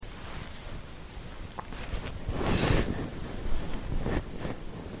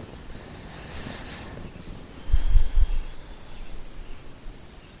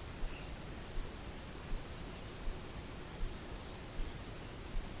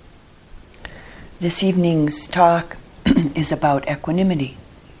This evening's talk is about equanimity.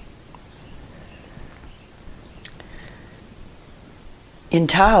 In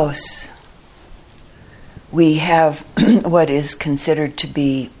Taos, we have what is considered to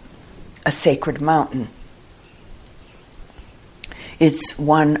be a sacred mountain. It's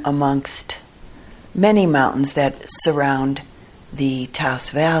one amongst many mountains that surround the Taos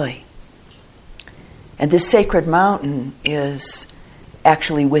Valley. And this sacred mountain is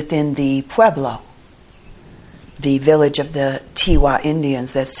actually within the pueblo, the village of the Tiwa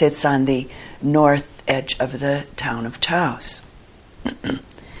Indians that sits on the north edge of the town of Taos.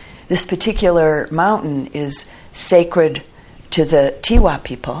 This particular mountain is sacred to the Tiwa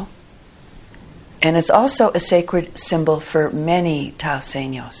people, and it's also a sacred symbol for many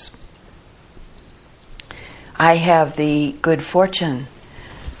Taoseños. I have the good fortune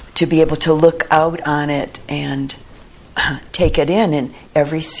to be able to look out on it and take it in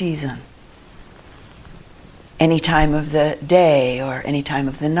every season, any time of the day or any time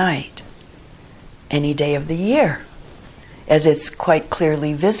of the night, any day of the year, as it's quite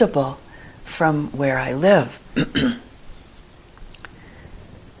clearly visible from where I live.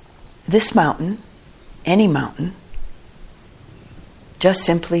 This mountain, any mountain, just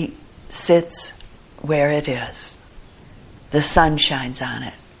simply sits where it is. The sun shines on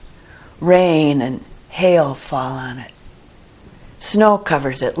it. Rain and hail fall on it. Snow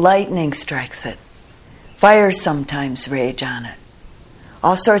covers it. Lightning strikes it. Fires sometimes rage on it.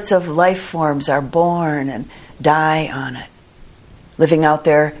 All sorts of life forms are born and die on it, living out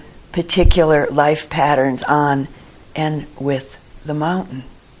their particular life patterns on and with the mountain.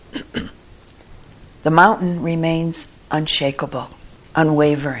 The mountain remains unshakable,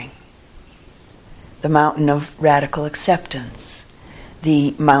 unwavering. The mountain of radical acceptance,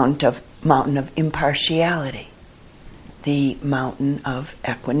 the mountain of impartiality, the mountain of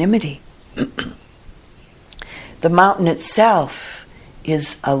equanimity. The mountain itself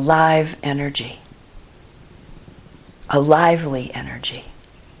is a live energy, a lively energy.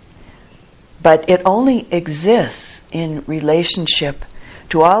 But it only exists in relationship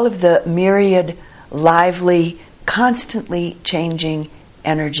to all of the myriad, lively, constantly changing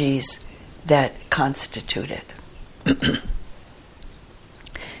energies that constitute it.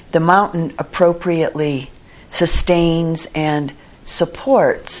 The mountain appropriately sustains and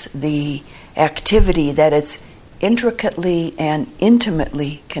supports the activity that it's intricately and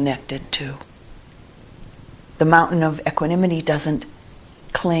intimately connected to. The mountain of equanimity doesn't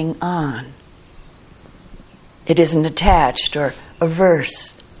cling on. It isn't attached or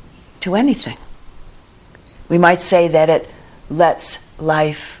averse to anything. We might say that it lets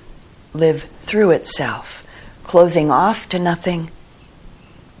life live through itself, closing off to nothing,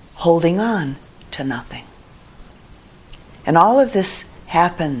 holding on to nothing. And all of this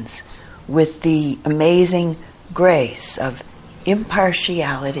happens with the amazing grace of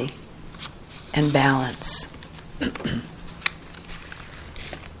impartiality and balance.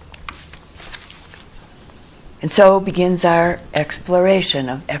 And so begins our exploration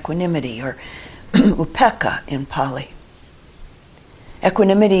of equanimity, or upekkha in Pali.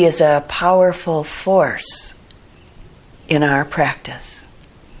 Equanimity is a powerful force in our practice,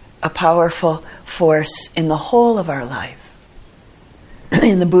 a powerful force in the whole of our life.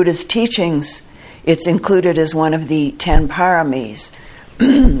 In the Buddha's teachings, it's included as one of the 10 paramis,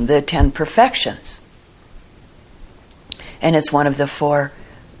 the 10 perfections. And it's one of the 4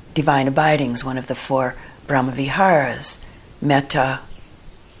 divine abidings, one of the 4 Brahmaviharas: metta,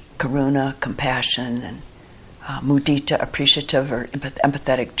 karuna, compassion, and mudita, appreciative or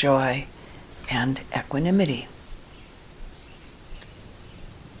empathetic joy, and equanimity.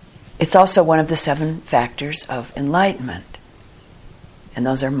 It's also one of the 7 factors of enlightenment. And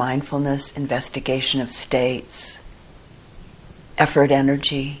those are mindfulness, investigation of states, effort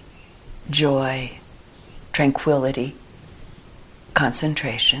energy, joy, tranquility,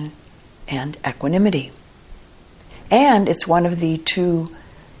 concentration, and equanimity. And it's one of the 2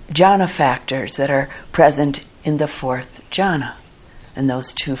 jhana factors that are present in the 4th jhana. And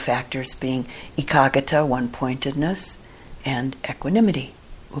those 2 factors being ekaggata, one-pointedness, and equanimity,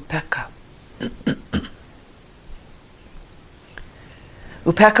 upekkha.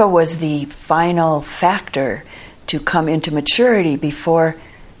 Upekkha was the final factor to come into maturity before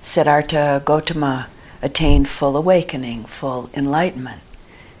Siddhartha Gautama attained full awakening, full enlightenment,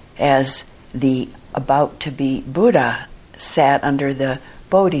 as the about-to-be Buddha sat under the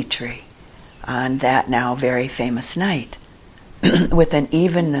Bodhi tree on that now very famous night with an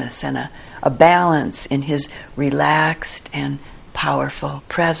evenness and a balance in his relaxed and powerful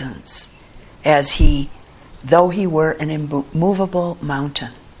presence, as he, though he were an immovable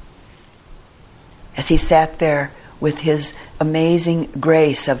mountain, as he sat there with his amazing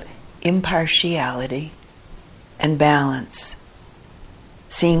grace of impartiality and balance,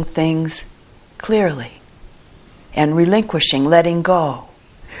 seeing things clearly and relinquishing, letting go,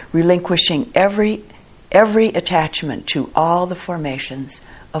 relinquishing every attachment to all the formations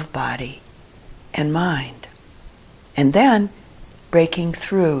of body and mind, and then breaking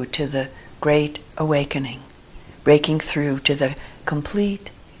through to the great awakening, breaking through to the complete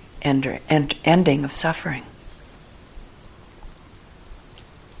ending of suffering.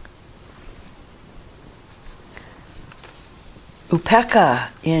 Upekkha,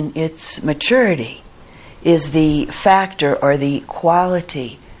 in its maturity, is the factor or the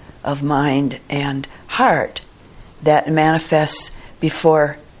quality of mind and heart that manifests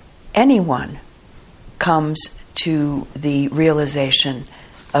before anyone comes to the realization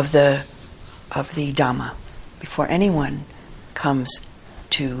of the Dhamma, before anyone comes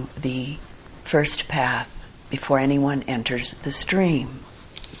to the first path, before anyone enters the stream.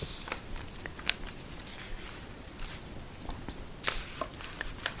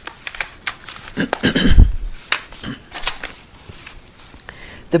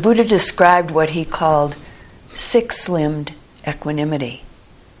 The Buddha described what he called six-limbed equanimity,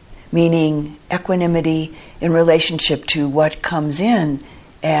 meaning equanimity in relationship to what comes in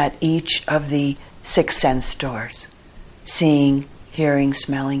at each of the six sense doors: seeing, hearing,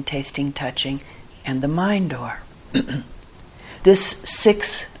 smelling, tasting, touching, and the mind door. This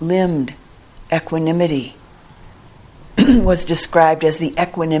six-limbed equanimity was described as the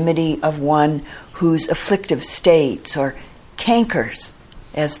equanimity of one whose afflictive states, or cankers,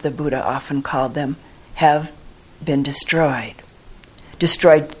 as the Buddha often called them, have been destroyed.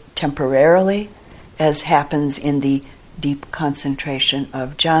 Destroyed temporarily, as happens in the deep concentration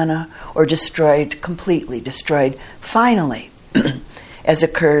of jhana, or destroyed completely, destroyed finally, as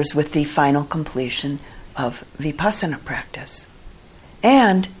occurs with the final completion of vipassana practice.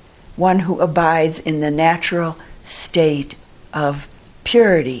 And one who abides in the natural state of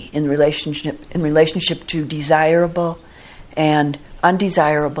purity in relationship to desirable and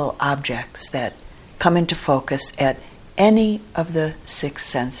undesirable objects that come into focus at any of the six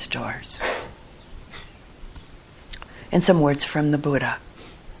sense doors. And some words from the Buddha.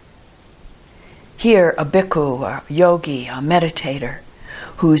 Here, a bhikkhu, a yogi, a meditator,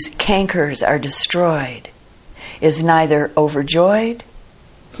 whose cankers are destroyed, is neither overjoyed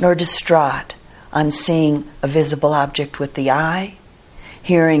nor distraught on seeing a visible object with the eye,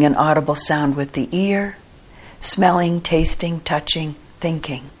 hearing an audible sound with the ear, smelling, tasting, touching,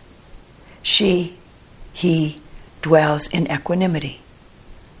 thinking. He dwells in equanimity,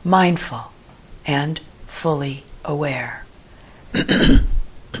 mindful and fully aware.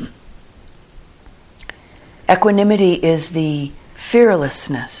 Equanimity is the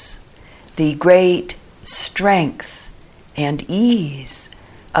fearlessness, the great strength and ease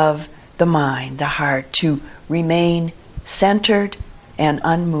of the mind, the heart, to remain centered and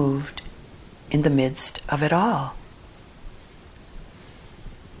unmoved in the midst of it all.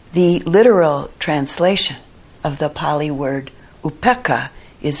 The literal translation of the Pali word upekkha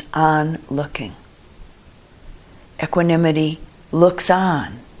is on-looking. Equanimity looks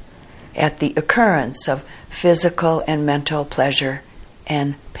on at the occurrence of physical and mental pleasure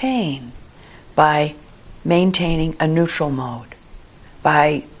and pain by maintaining a neutral mode,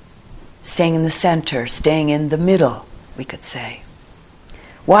 by staying in the center, staying in the middle, we could say.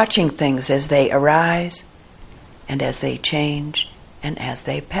 Watching things as they arise and as they change and as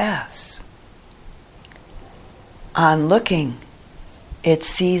they pass. On looking, it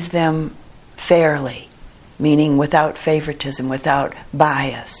sees them fairly, meaning without favoritism, without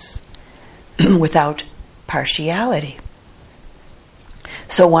bias, without partiality.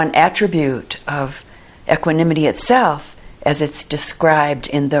 So one attribute of equanimity itself, as it's described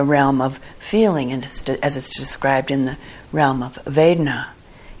in the realm of feeling and as it's described in the realm of Vedana,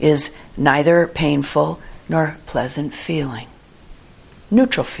 is neither painful nor pleasant feeling.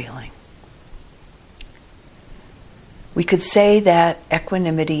 Neutral feeling. We could say that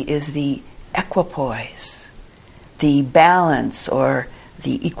equanimity is the equipoise, the balance or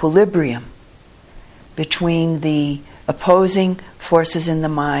the equilibrium between the opposing forces in the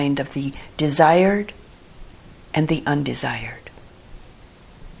mind of the desired and the undesired.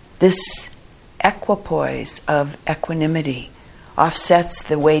 This equipoise of equanimity offsets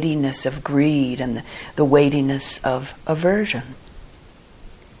the weightiness of greed and the weightiness of aversion.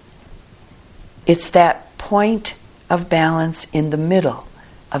 It's that point of balance in the middle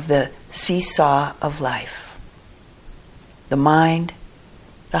of the seesaw of life. The mind,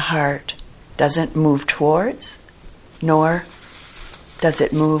 the heart, doesn't move towards, nor does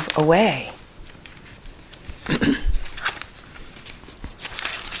it move away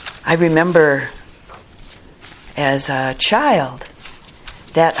I remember as a child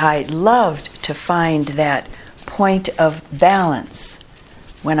that I loved to find that point of balance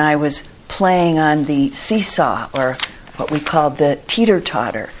when I was playing on the seesaw, or what we called the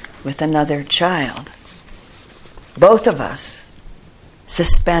teeter-totter, with another child. Both of us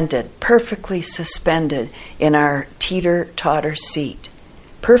suspended, perfectly suspended in our teeter-totter seat,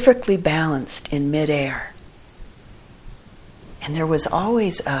 perfectly balanced in midair. And there was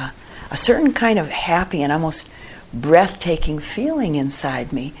always a certain kind of happy and almost breathtaking feeling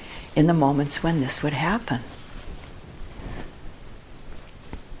inside me in the moments when this would happen.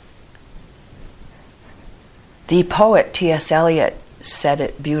 The poet T.S. Eliot said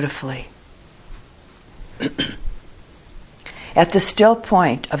it beautifully. At the still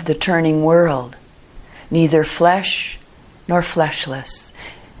point of the turning world, neither flesh nor fleshless,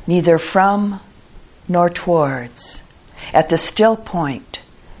 neither from nor towards, at the still point,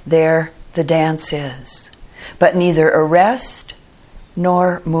 there the dance is, but neither arrest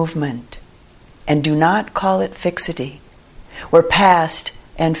nor movement, and do not call it fixity, where past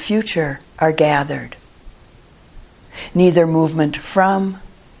and future are gathered. Neither movement from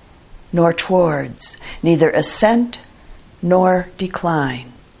nor towards, neither ascent nor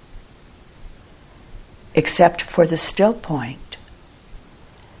decline, except for the still point.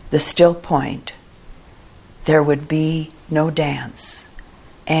 The still point, there would be no dance,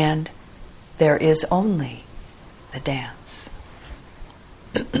 and there is only the dance.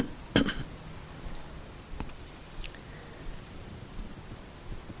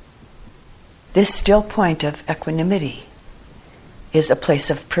 This still point of equanimity is a place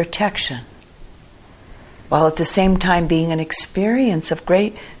of protection, while at the same time being an experience of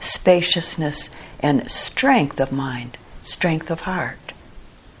great spaciousness and strength of mind, strength of heart.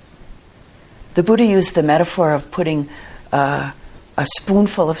 The Buddha used the metaphor of putting a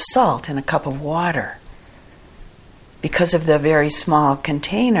spoonful of salt in a cup of water. Because of the very small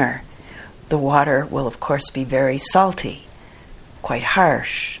container, the water will of course be very salty, quite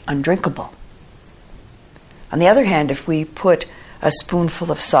harsh, undrinkable. On the other hand, if we put a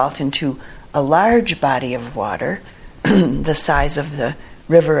spoonful of salt into a large body of water, the size of the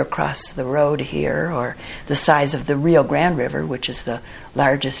river across the road here, or the size of the Rio Grande River, which is the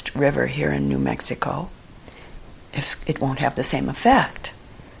largest river here in New Mexico, it won't have the same effect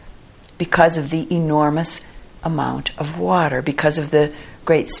because of the enormous amount of water, because of the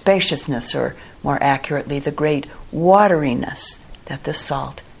great spaciousness, or more accurately, the great wateriness that the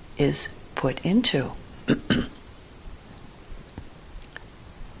salt is put into.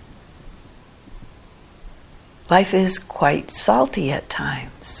 Life is quite salty at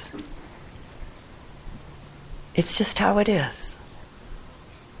times. It's just how it is.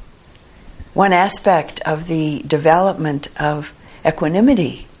 One aspect of the development of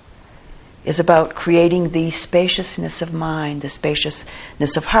equanimity is about creating the spaciousness of mind, the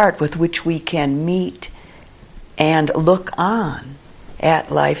spaciousness of heart with which we can meet and look on at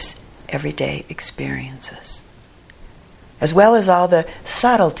life's everyday experiences, as well as all the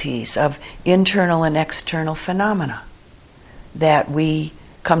subtleties of internal and external phenomena that we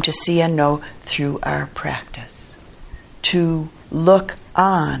come to see and know through our practice. To look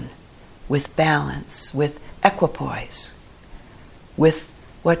on with balance, with equipoise, with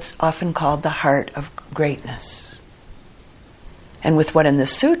what's often called the heart of greatness, and with what in the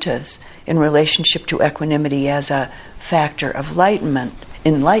suttas, in relationship to equanimity as a factor of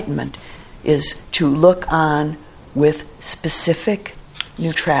enlightenment, is to look on with specific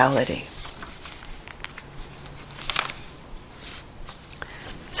neutrality.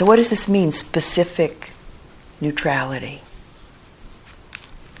 So what does this mean, specific neutrality?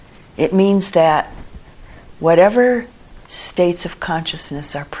 It means that whatever states of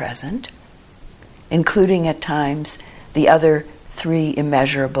consciousness are present, including at times the other three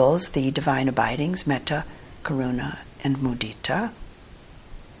immeasurables, the divine abidings, metta, karuna, and mudita,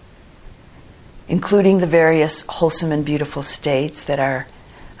 including the various wholesome and beautiful states that are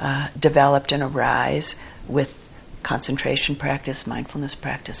developed and arise with concentration practice, mindfulness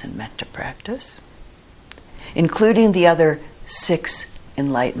practice, and metta practice, including the other 6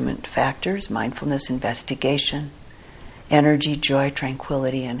 enlightenment factors: mindfulness, investigation, energy, joy,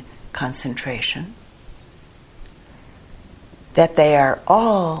 tranquility, and concentration, that they are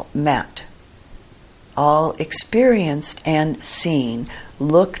all met, all experienced and seen,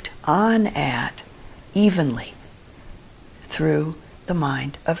 looked on at evenly through the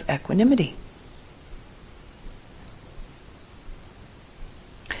mind of equanimity.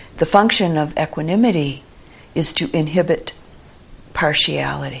 The function of equanimity is to inhibit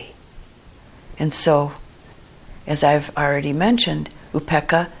partiality. And so as I've already mentioned,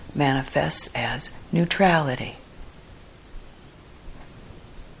 upekkha manifests as neutrality.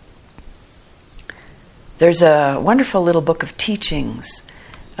 There's a wonderful little book of teachings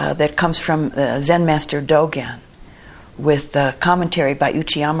that comes from Zen Master Dogen with the commentary by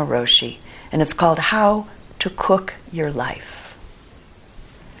Uchiyama Roshi, and it's called How to Cook Your Life,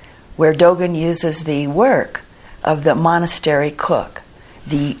 where Dogen uses the work of the monastery cook,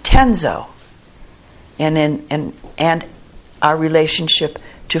 the tenzo, and our relationship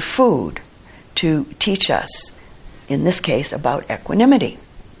to food to teach us, in this case, about equanimity.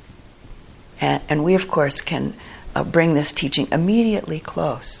 And we, of course, can bring this teaching immediately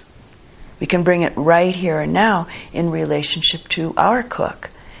close. We can bring it right here and now in relationship to our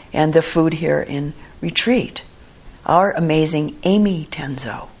cook and the food here in retreat, our amazing Amy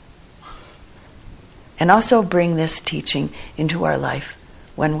Tenzo. And also bring this teaching into our life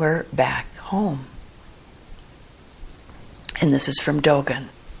when we're back home. And this is from Dogen.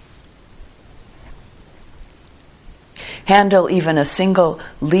 Handle even a single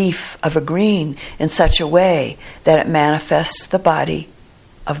leaf of a green in such a way that it manifests the body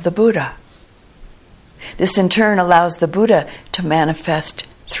of the Buddha. This in turn allows the Buddha to manifest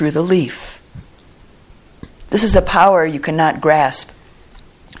through the leaf. This is a power you cannot grasp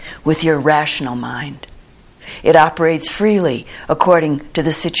with your rational mind. It operates freely according to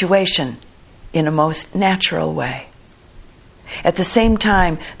the situation in a most natural way. At the same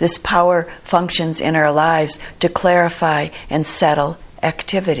time, this power functions in our lives to clarify and settle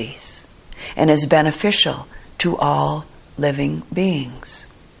activities and is beneficial to all living beings.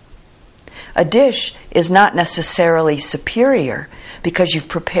 A dish is not necessarily superior because you've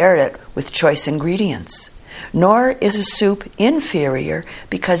prepared it with choice ingredients, nor is a soup inferior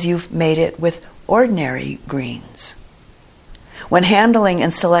because you've made it with ordinary greens. When handling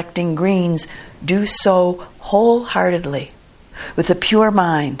and selecting greens, do so wholeheartedly, with a pure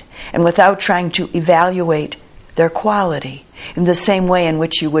mind and without trying to evaluate their quality in the same way in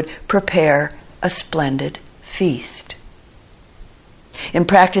which you would prepare a splendid feast. In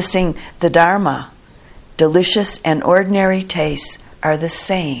practicing the Dharma, delicious and ordinary tastes are the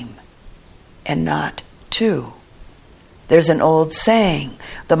same and not two. There's an old saying,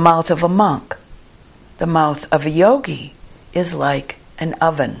 the mouth of a monk, the mouth of a yogi is like an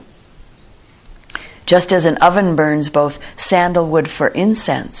oven. Just as an oven burns both sandalwood for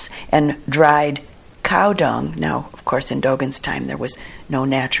incense and dried cow dung. Now, of course, in Dogen's time there was no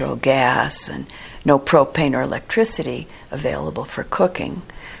natural gas and no propane or electricity available for cooking.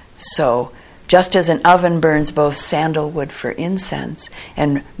 So, just as an oven burns both sandalwood for incense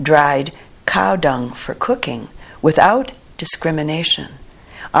and dried cow dung for cooking without discrimination,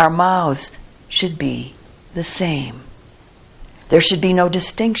 our mouths should be the same. There should be no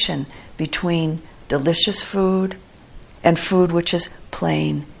distinction between delicious food and food which is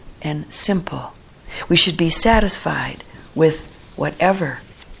plain and simple. We should be satisfied with whatever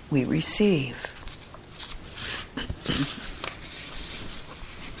we receive.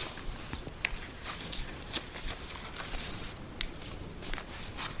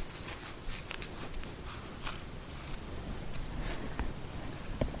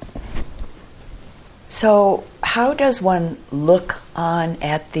 So, how does one look on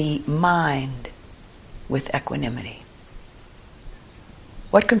at the mind with equanimity?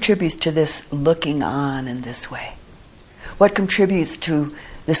 What contributes to this looking on in this way? What contributes to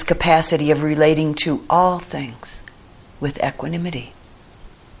this capacity of relating to all things with equanimity?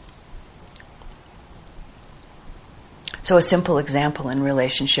 So a simple example in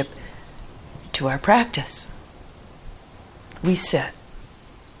relationship to our practice. We sit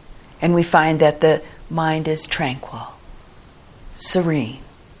and we find that the mind is tranquil, serene,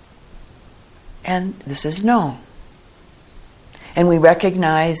 and this is known. And we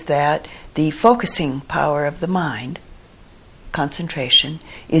recognize that the focusing power of the mind, concentration,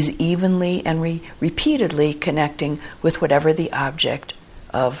 is evenly and repeatedly connecting with whatever the object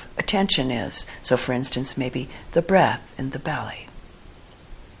of attention is. So, for instance, maybe the breath in the belly.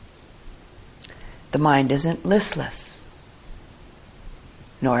 The mind isn't listless,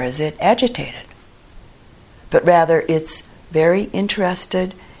 nor is it agitated, but rather it's very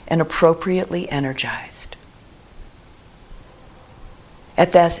interested and appropriately energized.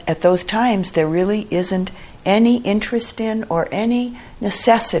 At those times, there really isn't any interest in or any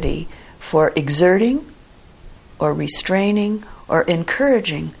necessity for exerting or restraining or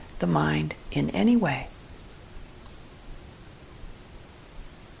encouraging the mind in any way.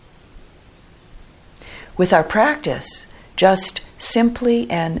 With our practice, just simply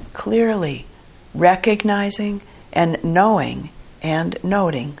and clearly recognizing and knowing and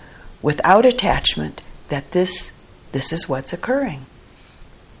noting without attachment that this this is what's occurring.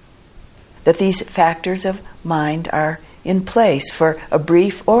 That these factors of mind are in place for a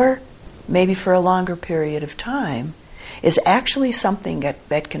brief or maybe for a longer period of time is actually something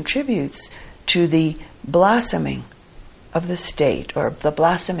that contributes to the blossoming of the state, or the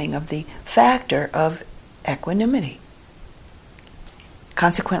blossoming of the factor of equanimity,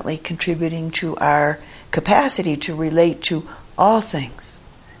 consequently contributing to our capacity to relate to all things,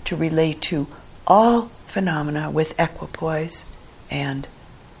 to relate to all phenomena with equipoise and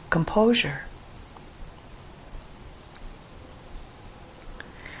composure.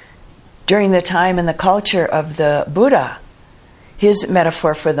 During the time and the culture of the Buddha, his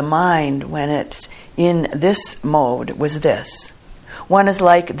metaphor for the mind when it's in this mode was this. One is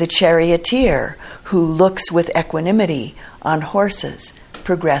like the charioteer who looks with equanimity on horses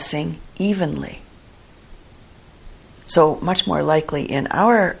progressing evenly. So much more likely in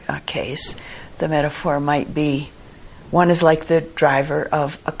our case, the metaphor might be one is like the driver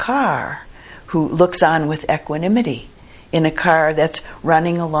of a car who looks on with equanimity in a car that's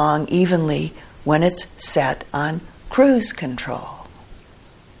running along evenly when it's set on cruise control.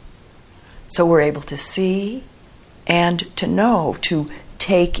 So we're able to see and to know, to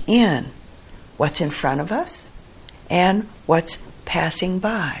take in what's in front of us and what's passing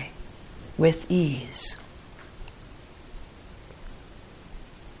by with ease.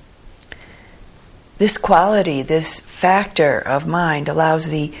 This quality, this factor of mind allows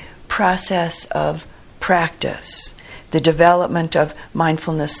the process of practice, the development of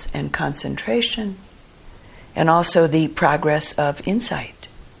mindfulness and concentration, and also the progress of insight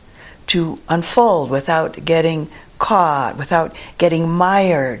to unfold without getting caught, without getting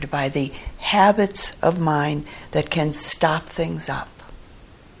mired by the habits of mind that can stop things up,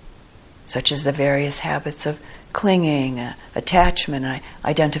 such as the various habits of clinging, attachment, and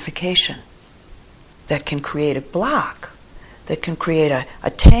identification that can create a block, that can create a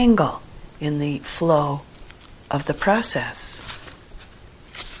tangle in the flow of the process.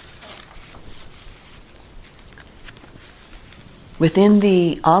 Within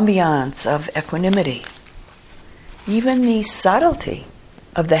the ambiance of equanimity, even the subtlety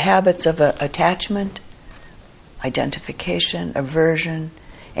of the habits of attachment, identification, aversion,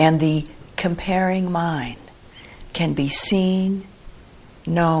 and the comparing mind can be seen,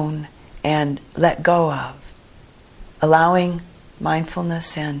 known, and let go of, allowing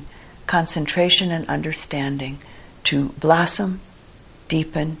mindfulness and concentration and understanding to blossom,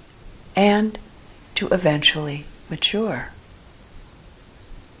 deepen, and to eventually mature.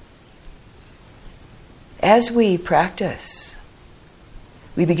 As we practice,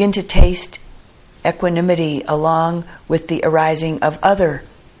 we begin to taste equanimity along with the arising of other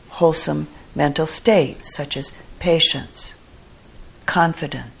wholesome mental states, such as patience,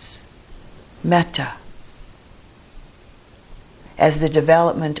 confidence, metta, as the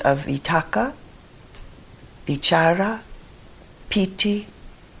development of vitakka, vichara, piti,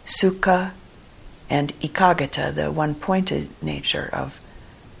 sukha, and ekaggata, the one-pointed nature of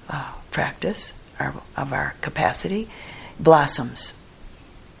practice, of our capacity, blossoms.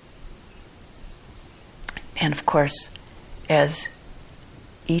 And of course, as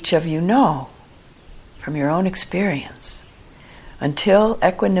each of you know from your own experience, until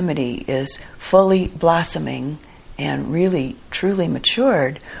equanimity is fully blossoming and really truly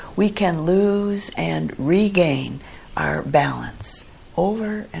matured, we can lose and regain our balance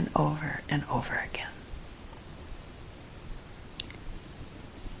over and over and over again.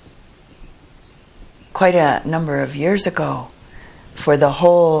 Quite a number of years ago, for the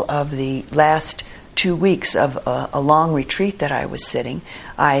whole of the last 2 weeks of a long retreat that I was sitting,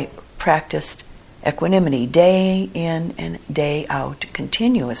 I practiced equanimity day in and day out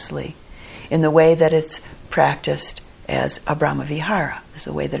continuously in the way that it's practiced as a Brahmavihara. This is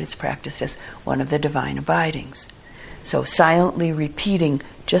the way that it's practiced as one of the divine abidings. So silently repeating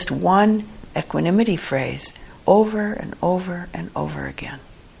just one equanimity phrase over and over and over again.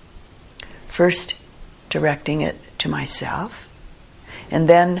 First directing it to myself, and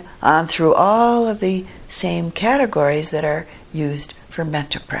then on through all of the same categories that are used for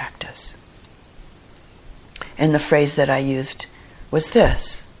metta practice. And the phrase that I used was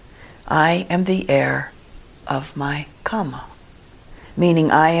this: I am the heir of my karma, meaning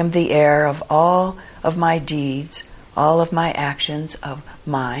I am the heir of all of my deeds, all of my actions of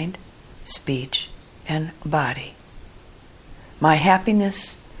mind, speech, and body. My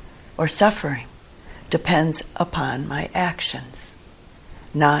happiness or suffering depends upon my actions,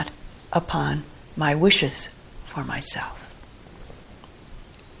 not upon my wishes for myself.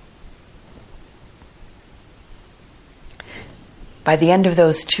 By the end of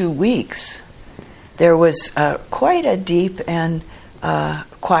those 2 weeks, there was quite a deep and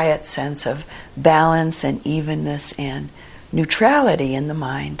quiet sense of balance and evenness and neutrality in the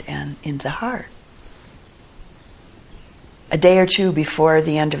mind and in the heart. A day or two before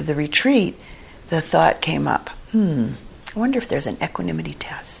the end of the retreat, the thought came up, I wonder if there's an equanimity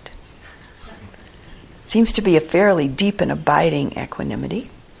test. Seems to be a fairly deep and abiding equanimity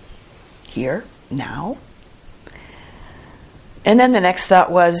here, now. And then the next thought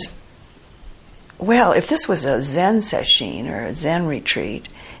was, well, if this was a Zen session or a Zen retreat,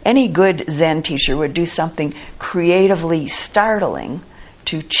 any good Zen teacher would do something creatively startling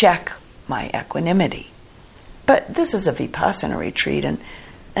to check my equanimity. But this is a Vipassana retreat, and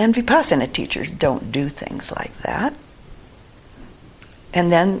Vipassana teachers don't do things like that.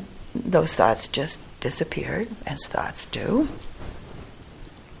 And then those thoughts just disappeared, as thoughts do.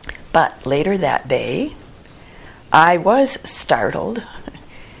 But later that day, I was startled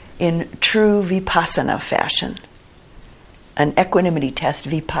in true Vipassana fashion, an equanimity test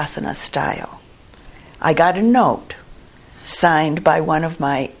Vipassana style. I got a note signed by one of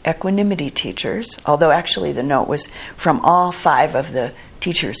my equanimity teachers, although actually the note was from all 5 of the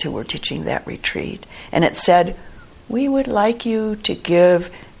teachers who were teaching that retreat, and it said, "We would like you to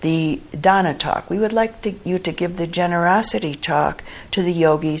give the Dana talk. We would like you to give the generosity talk to the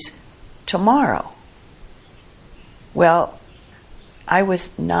yogis tomorrow." Well, I was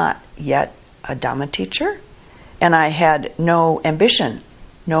not yet a Dhamma teacher, and I had no ambition,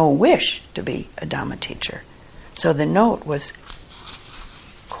 no wish to be a Dhamma teacher. So the note was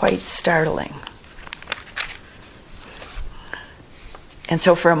quite startling. And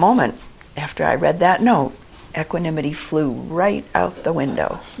so for a moment, after I read that note, equanimity flew right out the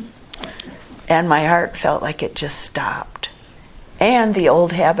window. And my heart felt like it just stopped. And the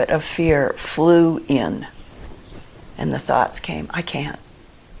old habit of fear flew in. And the thoughts came, I can't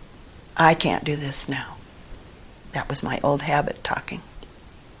do this now. That was my old habit talking.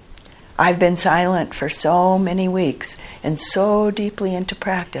 I've been silent for so many weeks and so deeply into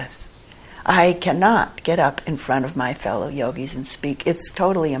practice. I cannot get up in front of my fellow yogis and speak. It's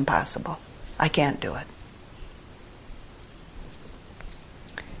totally impossible. I can't do it.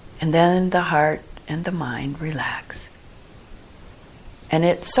 And then the heart and the mind relaxed. And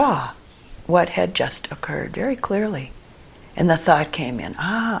it saw what had just occurred very clearly. And the thought came in,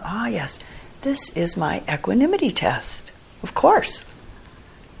 yes, this is my equanimity test. Of course.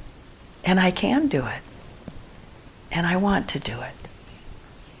 And I can do it. And I want to do it.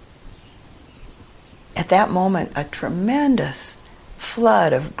 At that moment, a tremendous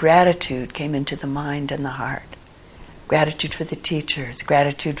flood of gratitude came into the mind and the heart. Gratitude for the teachers,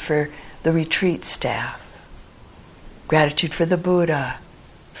 gratitude for the retreat staff, gratitude for the Buddha,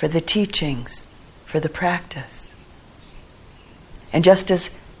 for the teachings, for the practice. And just as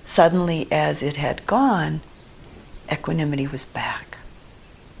suddenly as it had gone, equanimity was back.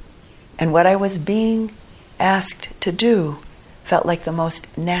 And what I was being asked to do felt like the most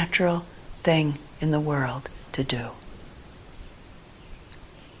natural thing in the world to do.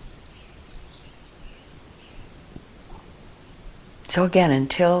 So again,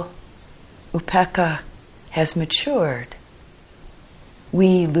 until upekkha has matured,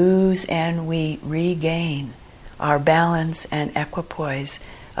 we lose and we regain our balance and equipoise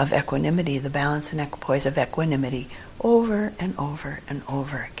of equanimity, the balance and equipoise of equanimity, over and over and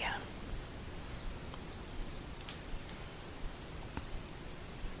over again.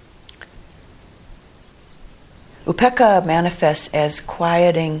 Upekkha manifests as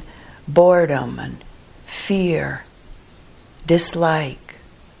quieting boredom and fear, dislike,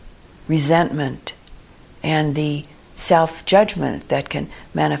 resentment, and the self-judgment that can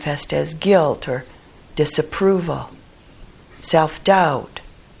manifest as guilt or disapproval, self-doubt,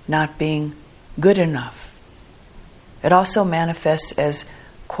 not being good enough. It also manifests as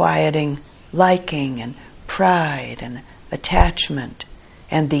quieting liking and pride and attachment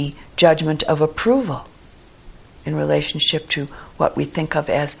and the judgment of approval in relationship to what we think of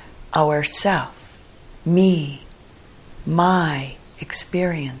as ourself, me, my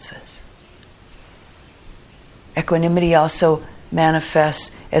experiences. Equanimity also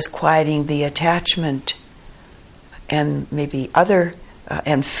manifests as quieting the attachment and maybe other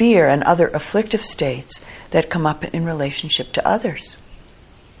and fear and other afflictive states that come up in relationship to others.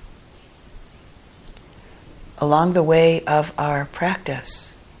 Along the way of our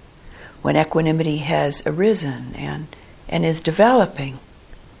practice, when equanimity has arisen and is developing,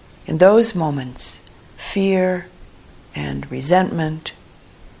 in those moments, fear and resentment,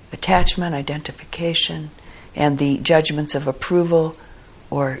 attachment, identification, and the judgments of approval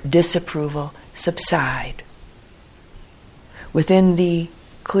or disapproval subside. Within the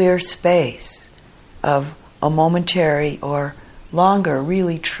clear space, of a momentary or longer,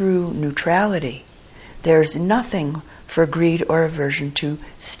 really true neutrality, there's nothing for greed or aversion to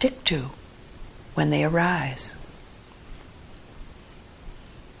stick to when they arise.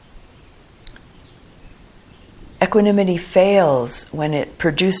 Equanimity fails when it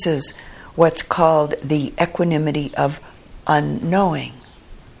produces what's called the equanimity of unknowing,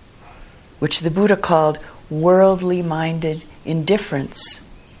 which the Buddha called worldly-minded indifference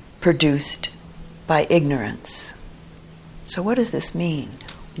produced by ignorance. So what does this mean?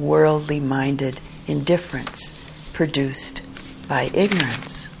 Worldly-minded indifference produced by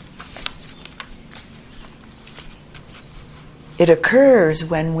ignorance. It occurs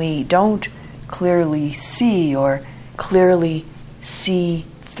when we don't clearly see or clearly see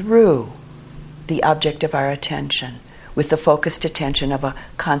through the object of our attention with the focused attention of a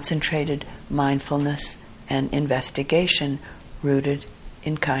concentrated mindfulness and investigation rooted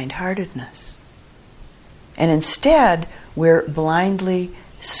in kind-heartedness. And instead, we're blindly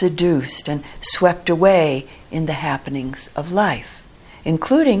seduced and swept away in the happenings of life,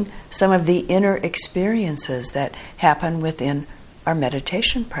 including some of the inner experiences that happen within our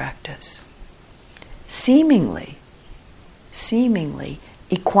meditation practice. Seemingly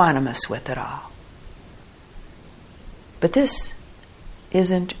equanimous with it all. But this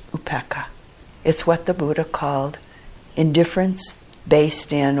isn't upekkha. It's what the Buddha called indifference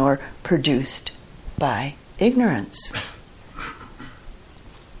based in or produced by ignorance.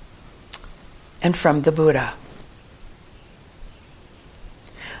 And from the Buddha.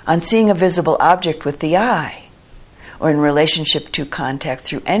 On seeing a visible object with the eye, or in relationship to contact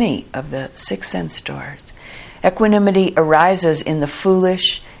through any of the six sense doors, equanimity arises in the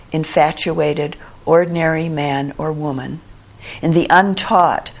foolish, infatuated, ordinary man or woman, in the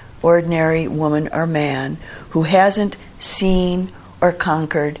untaught, ordinary woman or man who hasn't seen or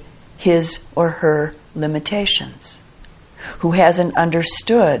conquered his or her limitations, who hasn't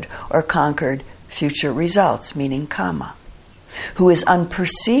understood or conquered future results, meaning karma, who is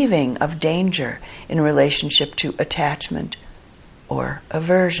unperceiving of danger in relationship to attachment or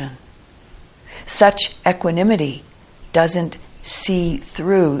aversion. Such equanimity doesn't see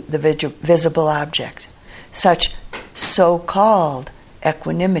through the visible object. Such so-called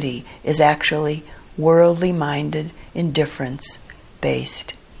equanimity is actually worldly-minded indifference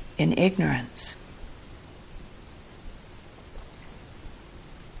based in ignorance.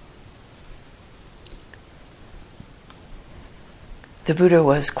 The Buddha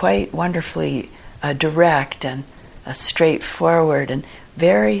was quite wonderfully direct and straightforward and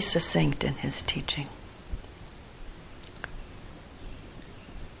very succinct in his teaching.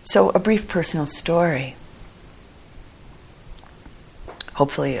 So, a brief personal story,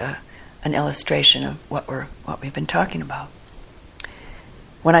 hopefully an illustration of what we've been talking about.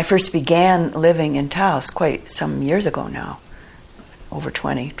 When I first began living in Taos, quite some years ago now, over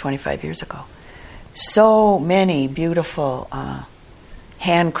 25 years ago, so many beautiful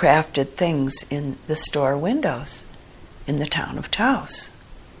handcrafted things in the store windows in the town of Taos.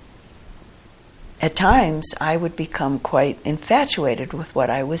 At times, I would become quite infatuated with what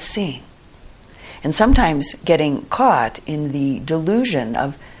I was seeing, and sometimes getting caught in the delusion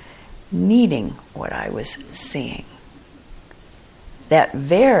of needing what I was seeing. That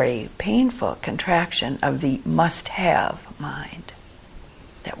very painful contraction of the must-have mind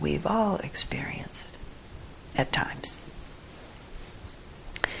that we've all experienced at times.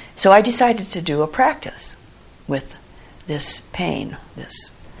 So I decided to do a practice with this pain,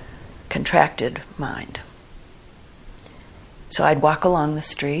 this contracted mind. So I'd walk along the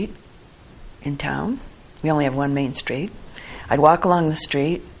street in town. We only have one main street. I'd walk along the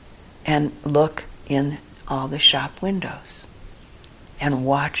street and look in all the shop windows and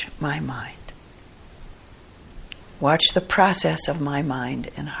watch my mind. Watch the process of my mind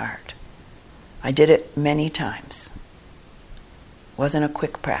and heart. I did it many times. Wasn't a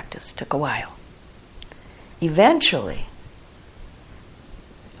quick practice, took a while. Eventually,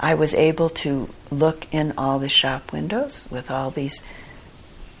 I was able to look in all the shop windows with all these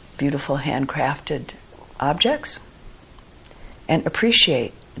beautiful handcrafted objects and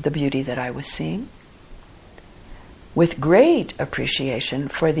appreciate the beauty that I was seeing, with great appreciation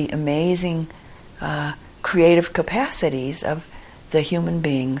for the amazing creative capacities of the human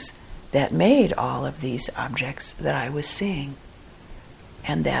beings that made all of these objects that I was seeing.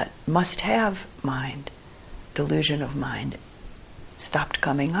 And that must-have mind, delusion of mind, stopped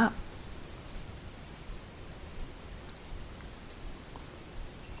coming up.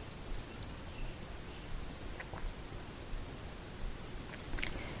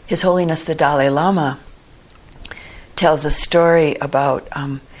 His Holiness the Dalai Lama tells a story about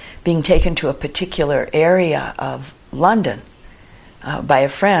being taken to a particular area of London by a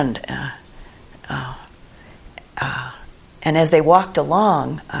friend. And as they walked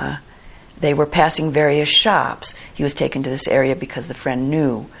along, they were passing various shops. He was taken to this area because the friend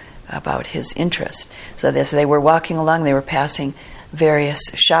knew about his interest. So as they were walking along, they were passing various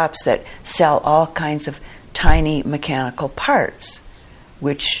shops that sell all kinds of tiny mechanical parts,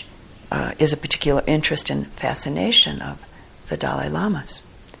 which is a particular interest and fascination of the Dalai Lamas.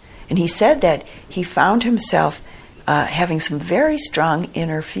 And he said that he found himself having some very strong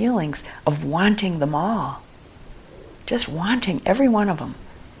inner feelings of wanting them all, just wanting every one of them.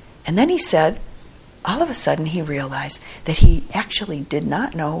 And then he said, all of a sudden he realized that he actually did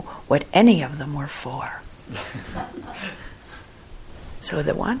not know what any of them were for. So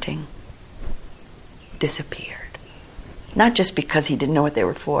the wanting disappeared. Not just because he didn't know what they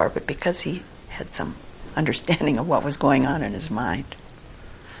were for, but because he had some understanding of what was going on in his mind.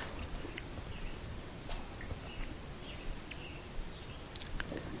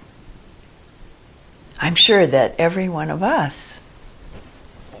 I'm sure that every one of us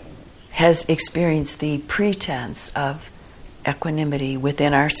has experienced the pretense of equanimity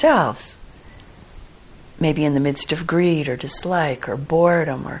within ourselves. Maybe in the midst of greed or dislike or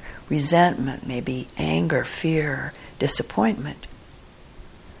boredom or resentment, maybe anger, fear, or disappointment,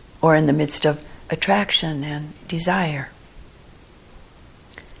 or in the midst of attraction and desire.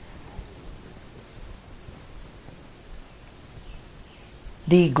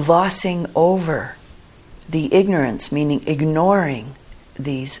 The glossing over, the ignorance, meaning ignoring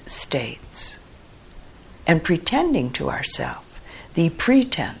these states, and pretending to ourselves, the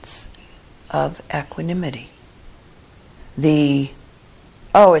pretense of equanimity, the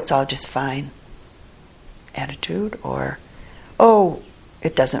 "oh, it's all just fine" attitude, or "oh,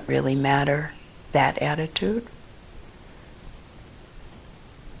 it doesn't really matter" that attitude.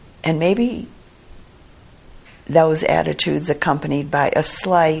 And maybe those attitudes accompanied by a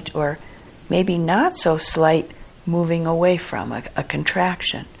slight, or maybe not so slight, moving away from a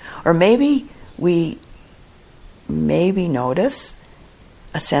contraction. Or maybe we notice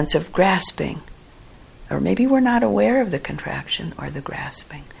a sense of grasping, or maybe we're not aware of the contraction or the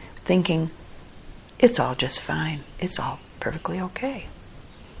grasping, thinking it's all just fine, it's all perfectly okay.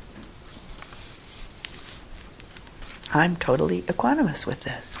 I'm totally equanimous with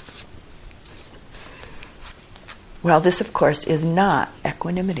this. Well, this of course is not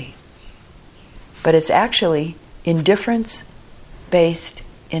equanimity, but it's actually indifference based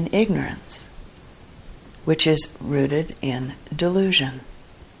in ignorance, which is rooted in delusion,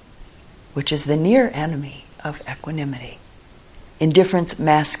 which is the near enemy of equanimity. Indifference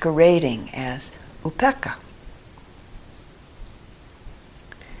masquerading as upekkha.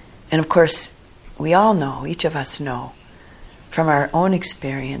 And of course, we all know, each of us know, from our own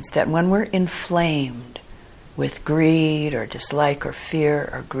experience, that when we're inflamed with greed or dislike or fear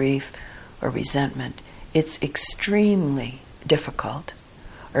or grief or resentment, it's extremely difficult,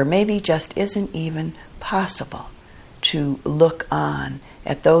 or maybe just isn't even possible, to look on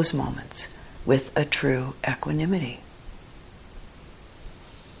at those moments with a true equanimity.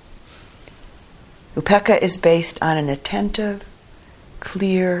 Upekkha is based on an attentive,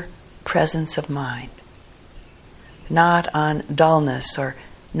 clear presence of mind, not on dullness or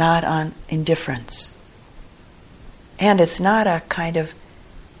not on indifference. And it's not a kind of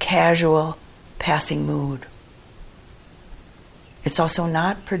casual passing mood. It's also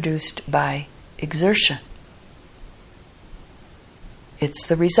not produced by exertion. It's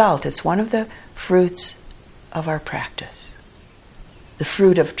the result. It's one of the fruits of our practice. The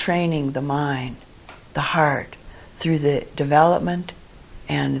fruit of training the mind, the heart, through the development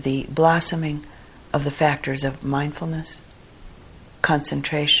and the blossoming of the factors of mindfulness,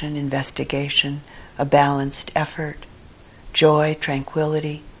 concentration, investigation, a balanced effort, joy,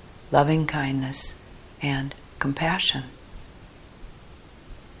 tranquility, loving kindness, and compassion.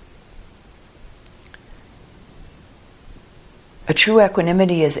 A true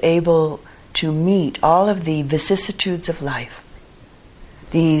equanimity is able to meet all of the vicissitudes of life,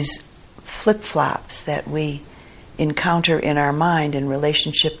 these flip-flops that we encounter in our mind in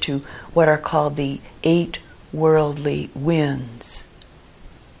relationship to what are called the 8 worldly winds: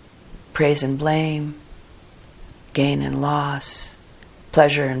 praise and blame, gain and loss,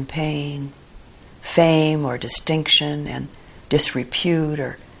 pleasure and pain, fame or distinction and disrepute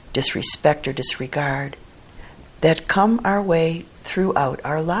or disrespect or disregard, that come our way throughout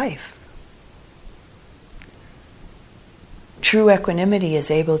our life. True equanimity is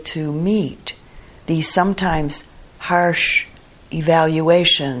able to meet these sometimes harsh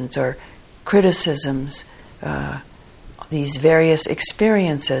evaluations or criticisms these various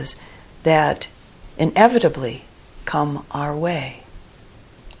experiences that inevitably come our way.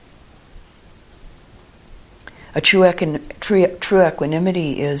 A true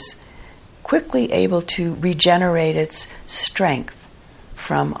equanimity is quickly able to regenerate its strength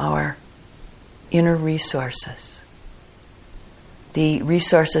from our inner resources, the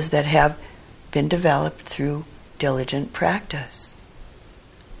resources that have been developed through diligent practice.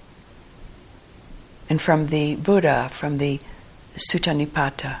 And from the Buddha, from the Sutta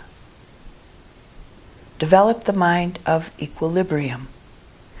Nipata, develop the mind of equilibrium.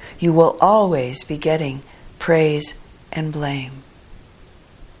 You will always be getting praise and blame.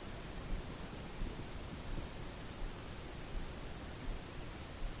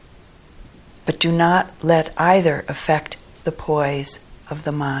 But do not let either affect the poise of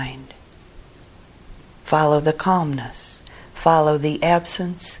the mind. Follow the calmness. Follow the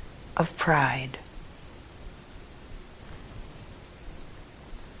absence of pride.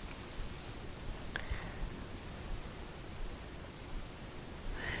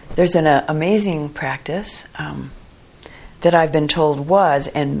 There's an amazing practice that I've been told was,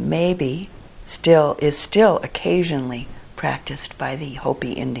 and maybe is still occasionally practiced by the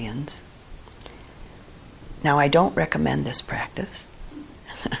Hopi Indians. Now, I don't recommend this practice,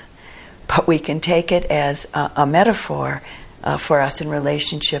 but we can take it as a metaphor for us in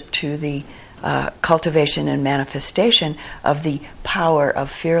relationship to the cultivation and manifestation of the power of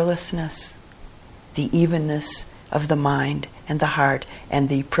fearlessness, the evenness of the mind and the heart, and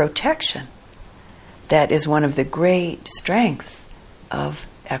the protection that is one of the great strengths of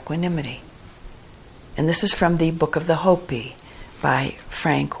equanimity. And this is from the Book of the Hopi by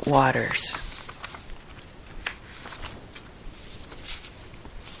Frank Waters.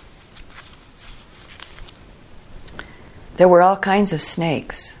 There were all kinds of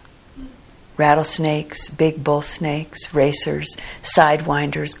snakes. Rattlesnakes, big bull snakes, racers,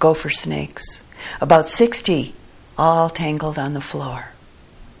 sidewinders, gopher snakes. About 60, all tangled on the floor.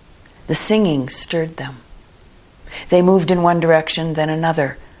 The singing stirred them. They moved in one direction, then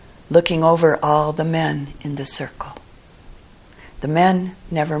another, looking over all the men in the circle. The men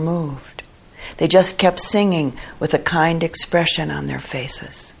never moved. They just kept singing with a kind expression on their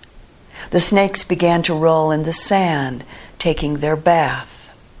faces. The snakes began to roll in the sand, taking their bath.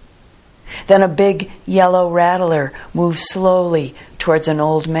 Then a big yellow rattler moved slowly towards an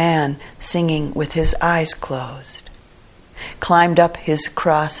old man singing with his eyes closed, climbed up his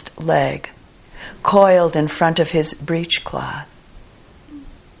crossed leg, coiled in front of his breechcloth,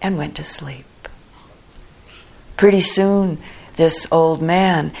 and went to sleep. Pretty soon, this old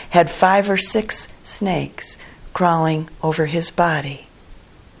man had 5 or 6 snakes crawling over his body,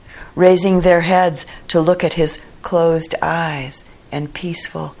 raising their heads to look at his closed eyes and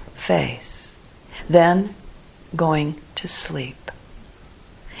peaceful face, then going to sleep.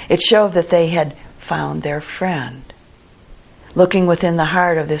 It showed that they had found their friend, looking within the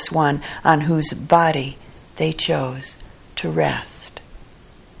heart of this one on whose body they chose to rest.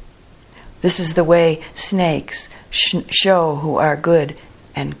 This is the way snakes show who are good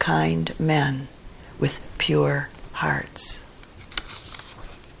and kind men with pure hearts.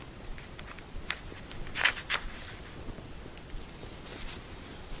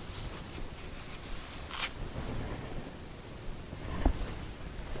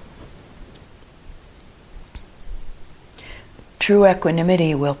 True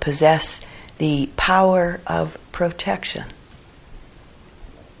equanimity will possess the power of protection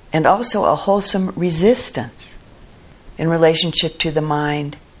and also a wholesome resistance in relationship to the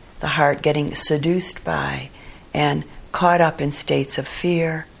mind, the heart getting seduced by and caught up in states of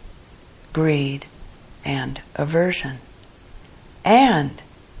fear, greed, and aversion. And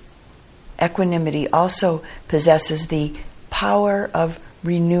equanimity also possesses the power of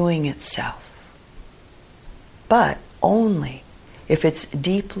renewing itself, but only if it's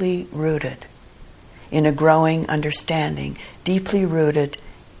deeply rooted in a growing understanding, deeply rooted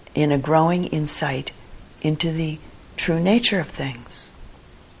in a growing insight into the true nature of things.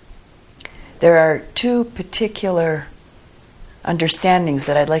 There are 2 particular understandings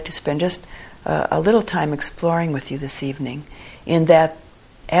that I'd like to spend just a little time exploring with you this evening, in that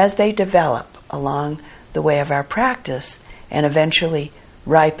as they develop along the way of our practice and eventually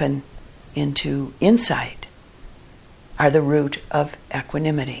ripen into insight, are the root of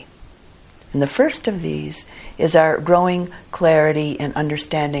equanimity. And the first of these is our growing clarity and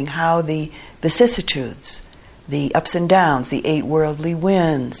understanding how the vicissitudes, the ups and downs, the 8 worldly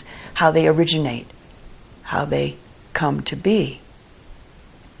winds, how they originate, how they come to be.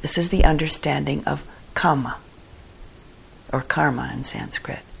 This is the understanding of karma, or karma in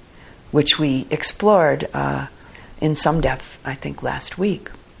Sanskrit, which we explored in some depth, I think, last week.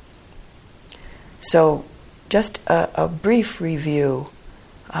 So just a brief review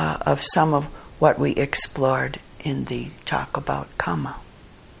of some of what we explored in the talk about karma.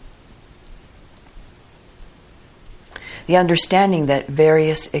 The understanding that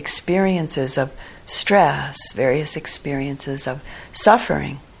various experiences of stress, various experiences of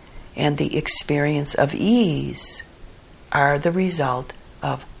suffering, and the experience of ease are the result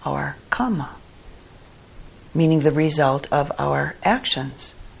of our karma, meaning the result of our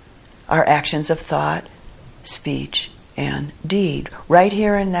actions of thought, speech, and deed, right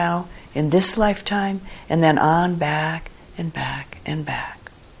here and now, in this lifetime, and then on back and back and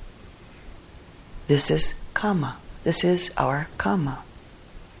back. This is karma. This is our karma.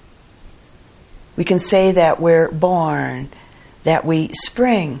 We can say that we're born, that we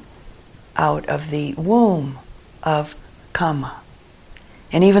spring out of the womb of karma.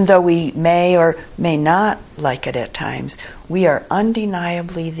 And even though we may or may not like it at times, we are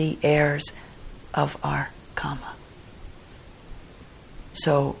undeniably the heirs of our karma.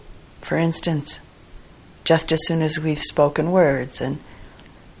 So, for instance, just as soon as we've spoken words and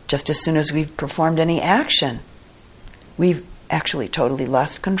just as soon as we've performed any action, we've actually totally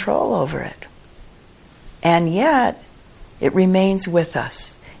lost control over it. And yet, it remains with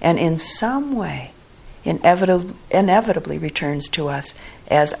us, and in some way, inevitably returns to us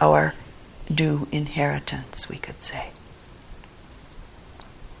as our due inheritance, we could say.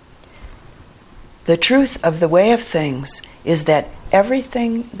 The truth of the way of things is that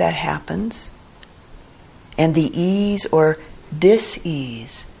everything that happens and the ease or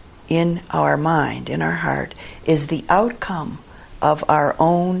dis-ease in our mind, in our heart, is the outcome of our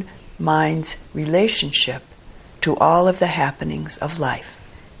own mind's relationship to all of the happenings of life,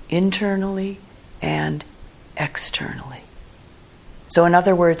 internally and externally. So in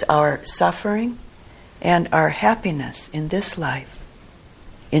other words, our suffering and our happiness in this life,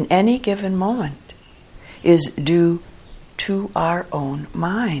 in any given moment, is due to our own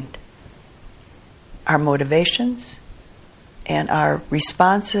mind, our motivations, and our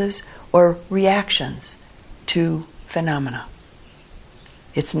responses or reactions to phenomena.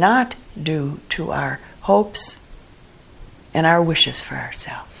 It's not due to our hopes and our wishes for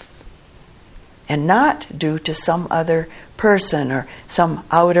ourselves, and not due to some other person or some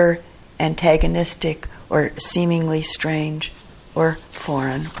outer antagonistic or seemingly strange or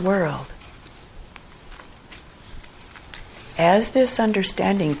foreign world. As this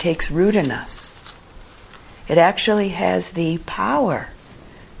understanding takes root in us, it actually has the power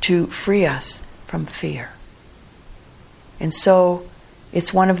to free us from fear. And so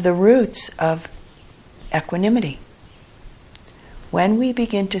it's one of the roots of equanimity. When we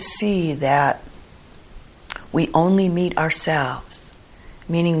begin to see that we only meet ourselves,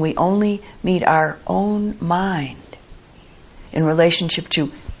 meaning we only meet our own mind in relationship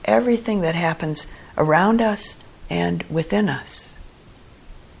to everything that happens around us and within us,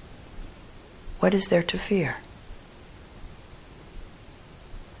 what is there to fear?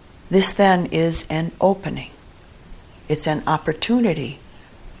 This then is an opening. It's an opportunity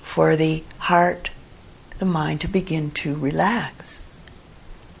for the heart, the mind to begin to relax.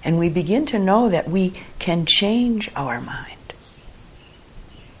 And we begin to know that we can change our mind.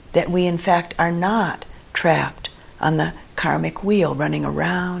 That we in fact are not trapped on the karmic wheel running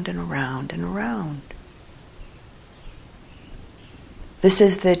around and around and around. This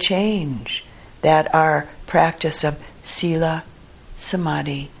is the change that our practice of sila,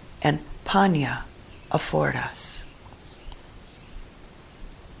 samadhi, and panya afford us.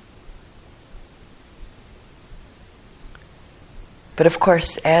 But of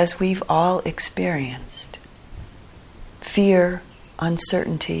course, as we've all experienced, fear,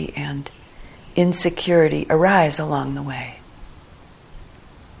 uncertainty, and insecurity arise along the way.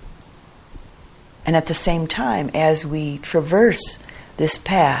 And at the same time, as we traverse this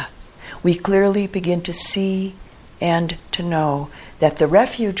path, we clearly begin to see and to know that the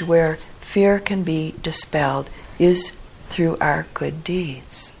refuge where fear can be dispelled is through our good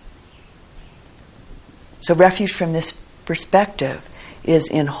deeds. So refuge from this perspective is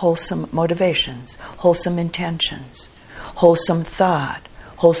in wholesome motivations, wholesome intentions, wholesome thought,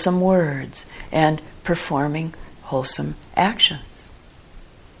 wholesome words, and performing wholesome actions.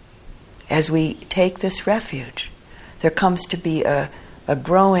 As we take this refuge, there comes to be a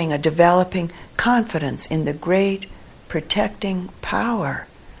growing, a developing confidence in the great protecting power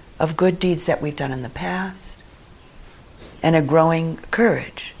of good deeds that we've done in the past, and a growing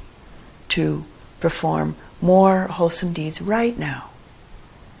courage to perform more wholesome deeds right now,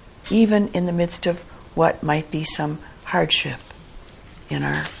 even in the midst of what might be some hardship in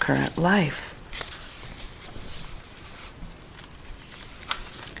our current life.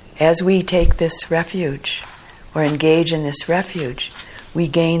 As we take this refuge or engage in this refuge, we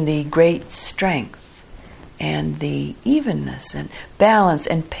gain the great strength and the evenness and balance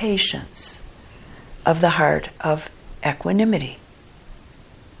and patience of the heart of equanimity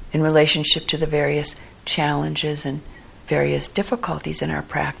in relationship to the various challenges and various difficulties in our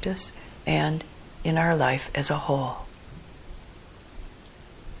practice and in our life as a whole.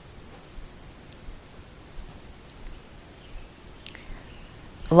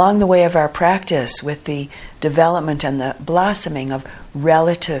 Along the way of our practice, with the development and the blossoming of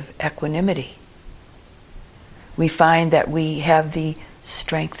relative equanimity, we find that we have the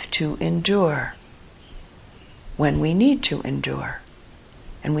strength to endure when we need to endure.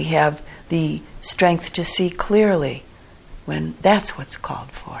 And we have the strength to see clearly when that's what's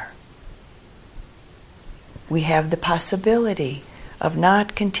called for. We have the possibility of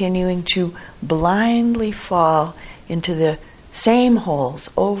not continuing to blindly fall into the same holes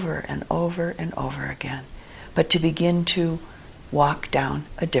over and over and over again, but to begin to walk down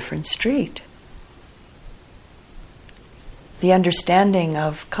a different street. The understanding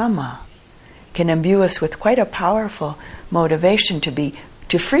of karma can imbue us with quite a powerful motivation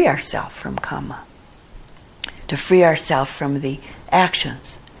to free ourselves from karma, to free ourselves from the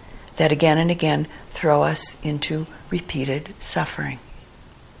actions that again and again throw us into repeated suffering.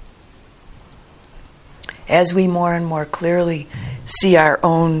 As we more and more clearly see our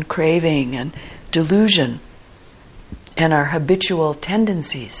own craving and delusion and our habitual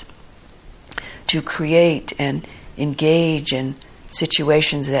tendencies to create and engage in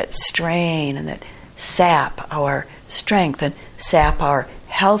situations that strain and that sap our strength and sap our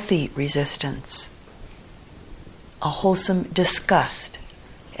healthy resistance, a wholesome disgust,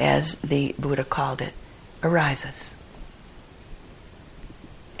 as the Buddha called it, arises.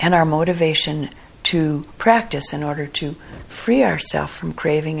 And our motivation to practice in order to free ourselves from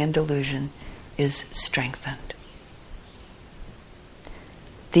craving and delusion is strengthened.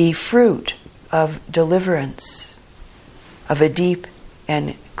 The fruit of deliverance, of a deep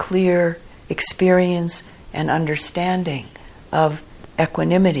and clear experience and understanding of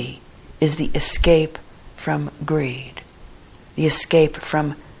equanimity, is the escape from greed, the escape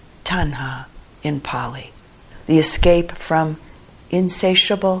from tanha in Pali, the escape from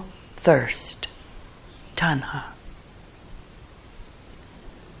insatiable thirst, tanha.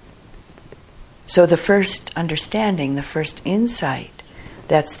 So the first understanding, the first insight,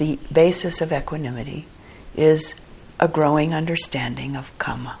 that's the basis of equanimity, is a growing understanding of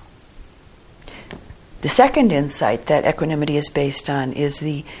karma. The second insight that equanimity is based on is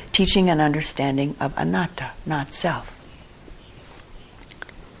the teaching and understanding of anatta, not self.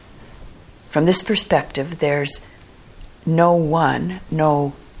 From this perspective, there's no one,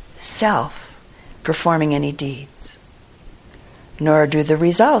 no self performing any deeds, nor do the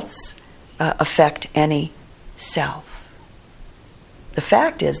results affect any self. The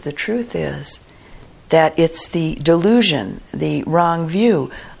fact is, the truth is, that it's the delusion, the wrong view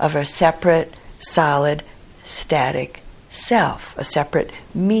of a separate, solid, static self, a separate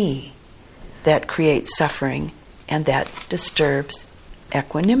me, that creates suffering and that disturbs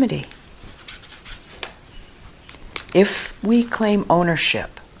equanimity. If we claim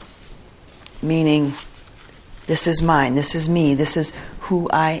ownership, meaning this is mine, this is me, this is who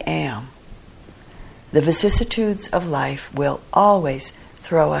I am, the vicissitudes of life will always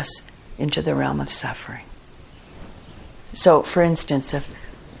throw us into the realm of suffering. So, for instance, if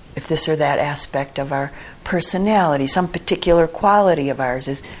this or that aspect of our personality, some particular quality of ours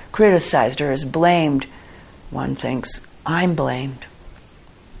is criticized or is blamed, one thinks, I'm blamed.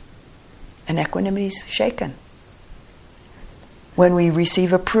 And equanimity is shaken. When we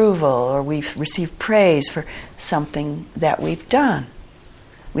receive approval or we receive praise for something that we've done,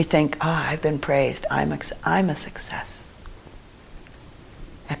 we think, I've been praised, I'm a success.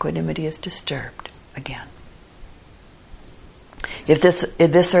 Equanimity is disturbed again. If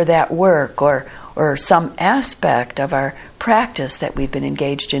this or that work or some aspect of our practice that we've been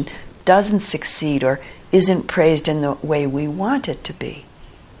engaged in doesn't succeed or isn't praised in the way we want it to be,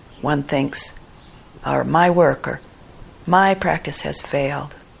 one thinks, or my work or my practice has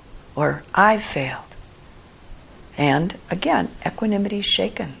failed, or I've failed. And again, equanimity is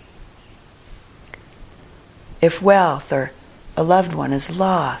shaken. If wealth or a loved one is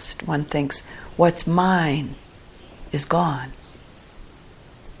lost, one thinks, what's mine is gone.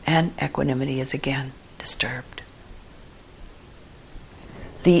 And equanimity is again disturbed.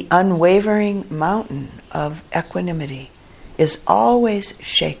 The unwavering mountain of equanimity is always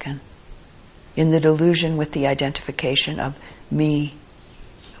shaken in the delusion with the identification of me,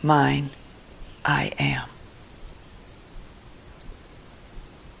 mine, I am.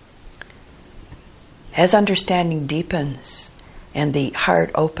 As understanding deepens and the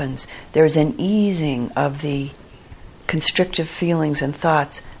heart opens, there's an easing of the constrictive feelings and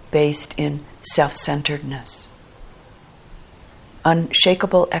thoughts based in self-centeredness.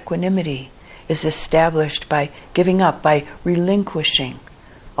 Unshakable equanimity is established by giving up, by relinquishing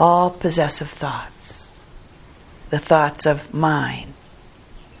all possessive thoughts, the thoughts of mine,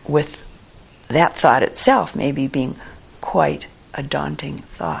 with that thought itself maybe being quite a daunting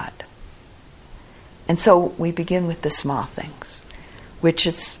thought. And so we begin with the small things, which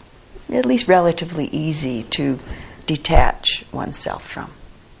is at least relatively easy to detach oneself from,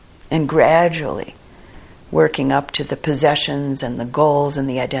 and gradually working up to the possessions and the goals and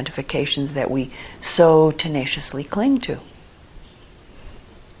the identifications that we so tenaciously cling to.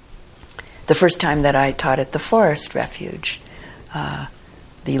 The first time that I taught at the Forest Refuge,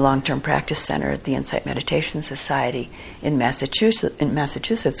 the long-term practice center at the Insight Meditation Society in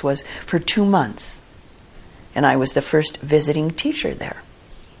Massachusetts was for 2 months. And I was the first visiting teacher there.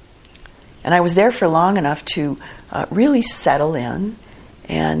 And I was there for long enough to really settle in.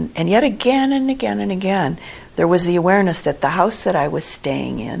 And yet again and again and again, there was the awareness that the house that I was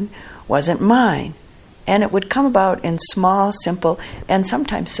staying in wasn't mine. And it would come about in small, simple, and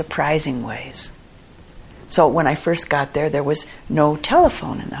sometimes surprising ways. So when I first got there, there was no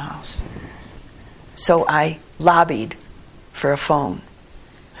telephone in the house. So I lobbied for a phone,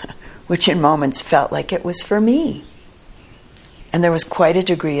 which in moments felt like it was for me. And there was quite a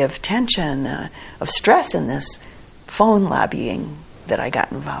degree of tension, of stress in this phone lobbying that I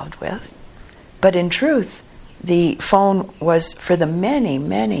got involved with. But in truth, the phone was for the many,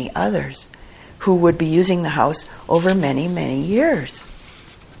 many others who would be using the house over many, many years.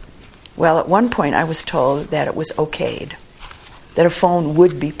 Well, at one point I was told that it was okayed, that a phone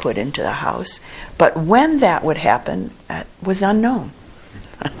would be put into the house, but when that would happen was unknown.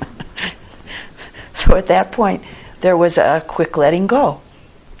 So at that point, there was a quick letting go.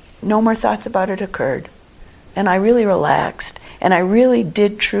 No more thoughts about it occurred. And I really relaxed, and I really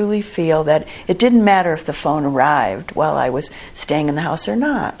did truly feel that it didn't matter if the phone arrived while I was staying in the house or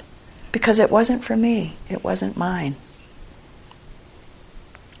not, because it wasn't for me. It wasn't mine.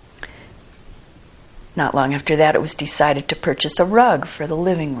 Not long after that, it was decided to purchase a rug for the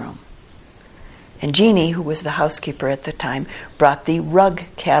living room. And Jeannie, who was the housekeeper at the time, brought the rug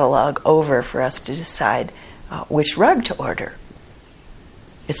catalog over for us to decide which rug to order.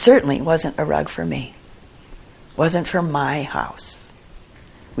 It certainly wasn't a rug for me. It wasn't for my house.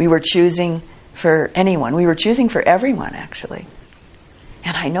 We were choosing for anyone. We were choosing for everyone, actually.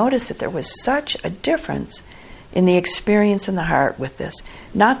 And I noticed that there was such a difference in the experience in the heart with this.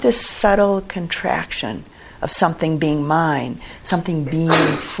 Not this subtle contraction of something being mine, something being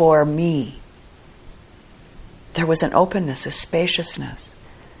for me. There was an openness, a spaciousness,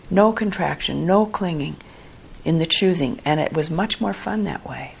 no contraction, no clinging in the choosing, and it was much more fun that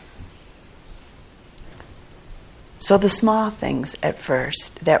way. So the small things at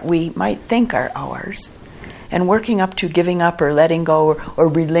first that we might think are ours, and working up to giving up or letting go or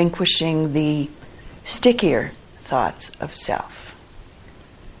relinquishing the stickier thoughts of self.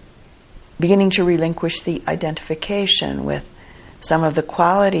 Beginning to relinquish the identification with some of the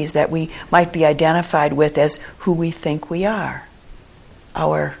qualities that we might be identified with as who we think we are,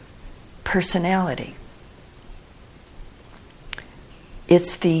 our personality.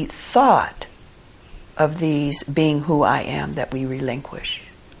 It's the thought of these being who I am that we relinquish.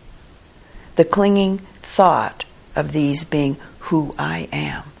 The clinging thought of these being who I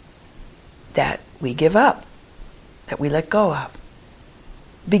am that we give up, that we let go of.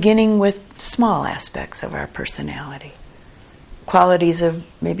 Beginning with small aspects of our personality, qualities of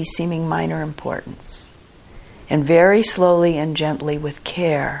maybe seeming minor importance, and very slowly and gently with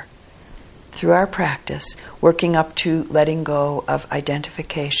care through our practice, working up to letting go of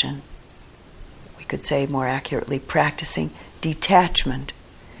identification. We could say more accurately, practicing detachment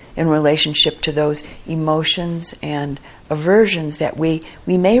in relationship to those emotions and aversions that we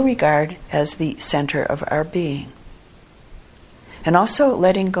may regard as the center of our being. And also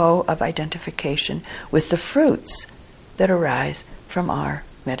letting go of identification with the fruits that arise from our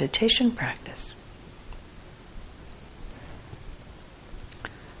meditation practice.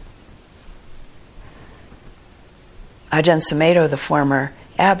 Ajahn Sumedho, the former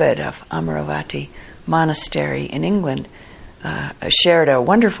abbot of Amaravati Monastery in England, shared a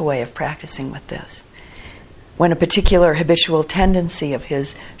wonderful way of practicing with this. When a particular habitual tendency of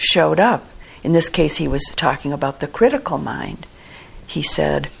his showed up, in this case he was talking about the critical mind, he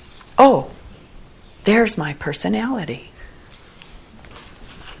said, "Oh, there's my personality."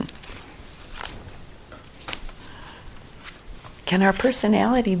 Can our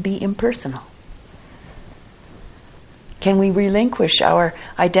personality be impersonal? Can we relinquish our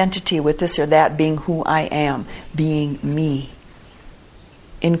identity with this or that being who I am, being me,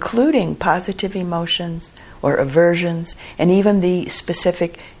 including positive emotions or aversions, and even the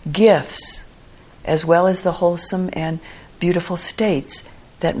specific gifts, as well as the wholesome and beautiful states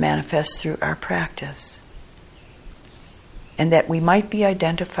that manifest through our practice, and that we might be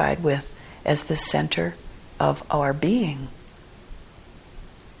identified with as the center of our being.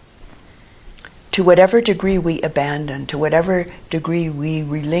 To whatever degree we abandon, to whatever degree we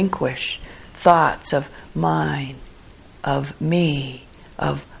relinquish thoughts of mine, of me,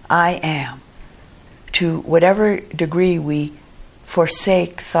 of I am, to whatever degree we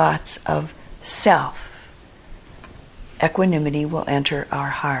forsake thoughts of self, equanimity will enter our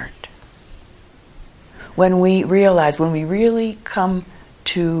heart. When we realize, when we really come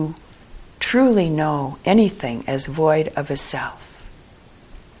to truly know anything as void of a self,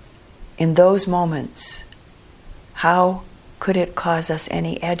 in those moments, how could it cause us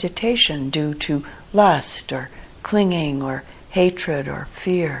any agitation due to lust or clinging or hatred or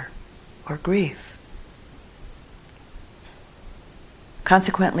fear or grief?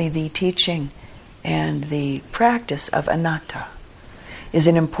 Consequently, the teaching and the practice of anatta is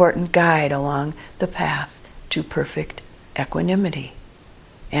an important guide along the path to perfect equanimity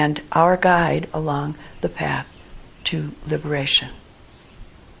and our guide along the path to liberation.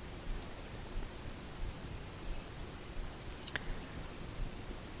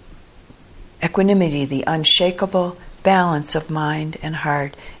 Equanimity, the unshakable balance of mind and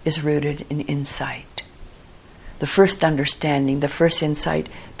heart, is rooted in insight. The first understanding, the first insight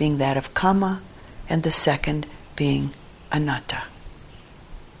being that of Kama, and the second being anatta.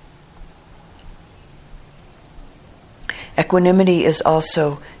 Equanimity is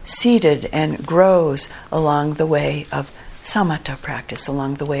also seated and grows along the way of samatha practice,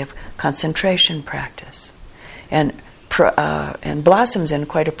 along the way of concentration practice, and blossoms in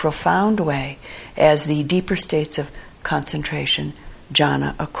quite a profound way as the deeper states of concentration,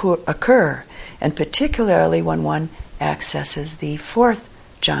 jhana, occur, and particularly when one accesses the fourth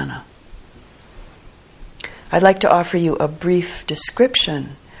jhana. I'd like to offer you a brief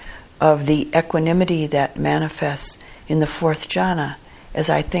description of the equanimity that manifests in the fourth jhana, as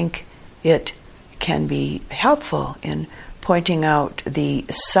I think it can be helpful in pointing out the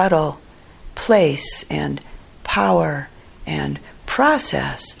subtle place and power and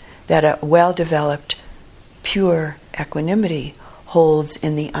process that a well-developed, pure equanimity holds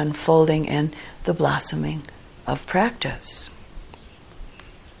in the unfolding and the blossoming of practice.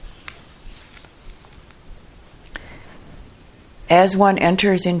 As one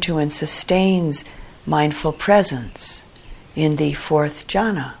enters into and sustains mindful presence in the fourth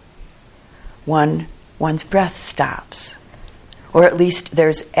jhana, one's breath stops, or at least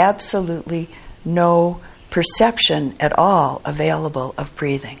there's absolutely no perception at all available of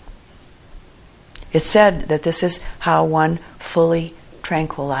breathing. It's said that this is how one fully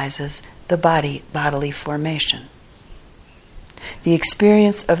tranquilizes the bodily formation. The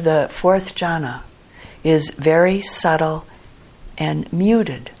experience of the fourth jhana is very subtle and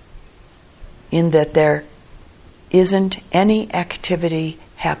muted, in that there isn't any activity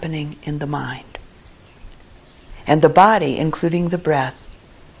happening in the mind. And the body, including the breath,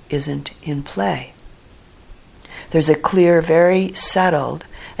 isn't in play. There's a clear, very settled,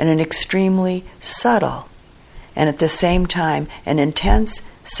 and an extremely subtle, and at the same time an intense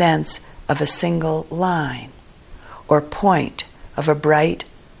sense of a single line or point of a bright,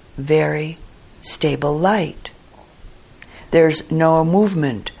 very stable light. There's no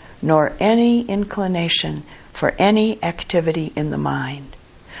movement nor any inclination for any activity in the mind,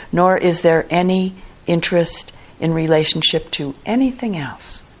 nor is there any interest in relationship to anything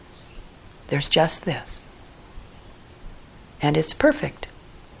else. There's just this. And it's perfect.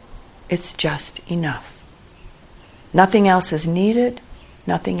 It's just enough. Nothing else is needed.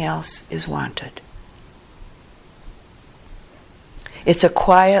 Nothing else is wanted. It's a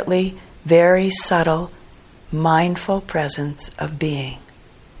quietly, very subtle, mindful presence of being.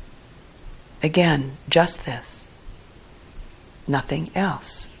 Again, just this. Nothing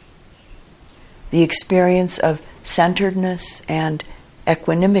else. The experience of centeredness and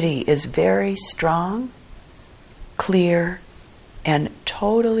equanimity is very strong, clear, and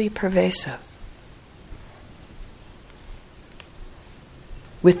totally pervasive.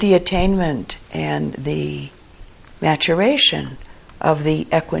 With the attainment and the maturation of the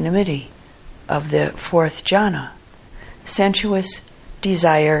equanimity of the fourth jhana, sensuous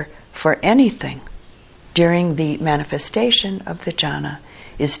desire for anything during the manifestation of the jhana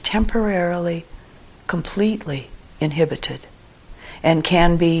is temporarily, completely inhibited, and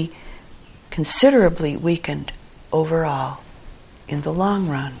can be considerably weakened overall in the long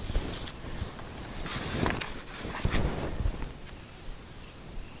run.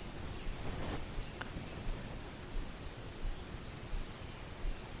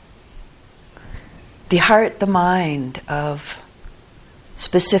 The heart, the mind of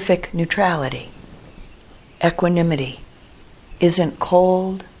specific neutrality, equanimity, isn't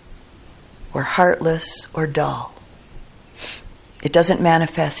cold or heartless or dull. It doesn't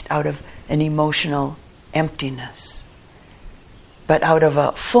manifest out of an emotional emptiness, but out of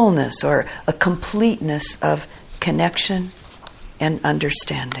a fullness or a completeness of connection and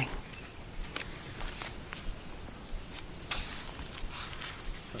understanding.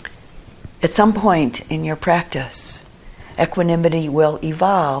 At some point in your practice, equanimity will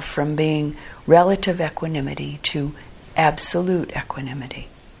evolve from being relative equanimity to absolute equanimity.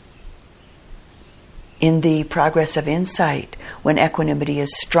 In the progress of insight, when equanimity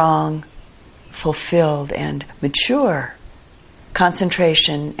is strong, fulfilled, and mature,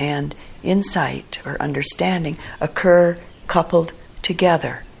 concentration and insight or understanding occur coupled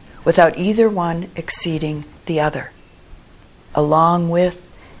together, without either one exceeding the other, along with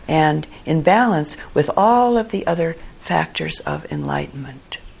and in balance with all of the other factors of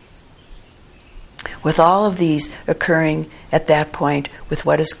enlightenment. With all of these occurring at that point with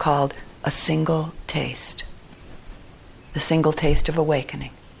what is called a single taste. The single taste of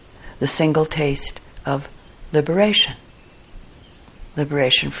awakening. The single taste of liberation.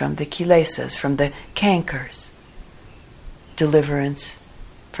 Liberation from the kilesas, from the cankers. Deliverance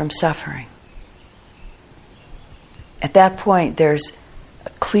from suffering. At that point, there's a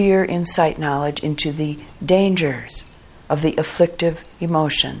clear insight knowledge into the dangers of the afflictive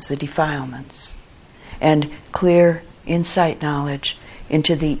emotions, the defilements, and clear insight knowledge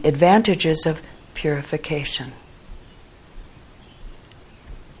into the advantages of purification.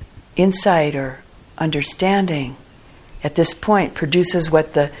 Insight or understanding at this point produces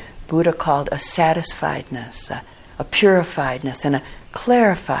what the Buddha called a satisfiedness, a purifiedness, and a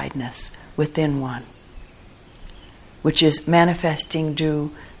clarifiedness within one, which is manifesting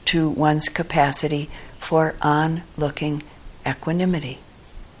due to one's capacity for on-looking equanimity.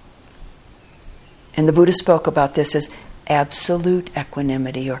 And the Buddha spoke about this as absolute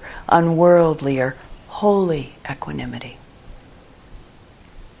equanimity, or unworldly or holy equanimity.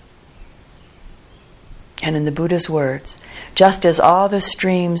 And in the Buddha's words, just as all the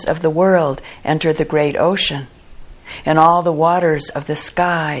streams of the world enter the great ocean, and all the waters of the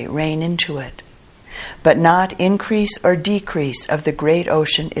sky rain into it, but not increase or decrease of the great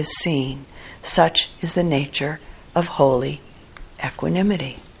ocean is seen, such is the nature of holy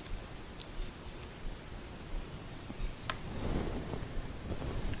equanimity.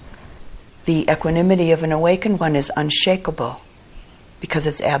 The equanimity of an awakened one is unshakable because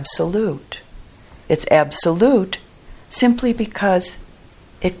it's absolute. It's absolute simply because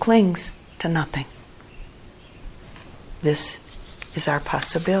it clings to nothing. This is our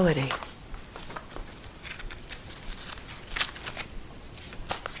possibility.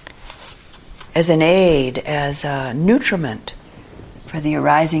 As an aid, as a nutriment for the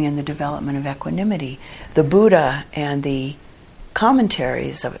arising and the development of equanimity, the Buddha and the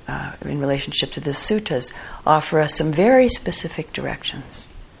commentaries in relationship to the suttas offer us some very specific directions.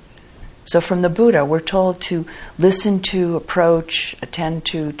 So from the Buddha, we're told to listen to, approach, attend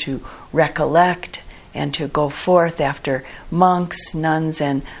to recollect, and to go forth after monks, nuns,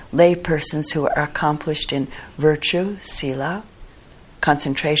 and laypersons who are accomplished in virtue, sila,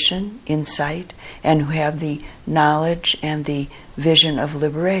 concentration, insight, and who have the knowledge and the vision of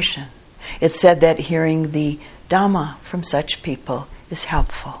liberation. It's said that hearing the Dhamma from such people is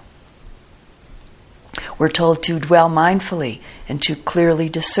helpful. We're told to dwell mindfully and to clearly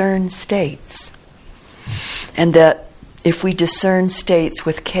discern states. And that if we discern states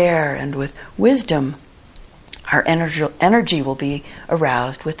with care and with wisdom, our energy will be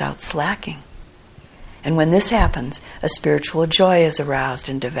aroused without slacking. And when this happens, a spiritual joy is aroused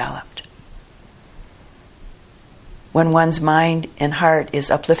and developed. When one's mind and heart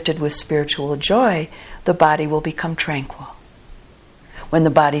is uplifted with spiritual joy, the body will become tranquil. When the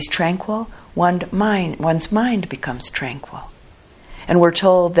body's tranquil, one's mind becomes tranquil. And we're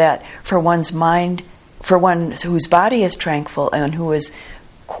told that for one whose body is tranquil and whose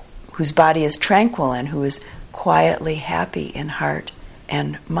body is tranquil and who is quietly happy in heart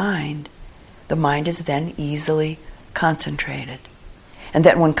and mind, the mind is then easily concentrated. And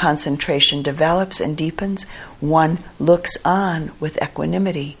that when concentration develops and deepens, one looks on with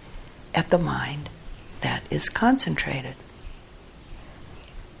equanimity at the mind that is concentrated.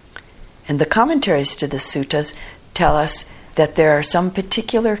 And the commentaries to the suttas tell us that there are some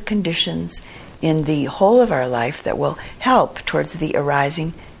particular conditions in the whole of our life that will help towards the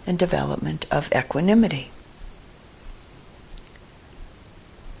arising and development of equanimity.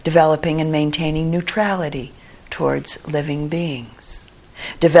 Developing and maintaining neutrality towards living beings.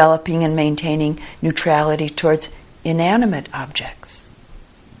 Developing and maintaining neutrality towards inanimate objects.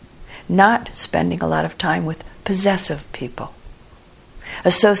 Not spending a lot of time with possessive people.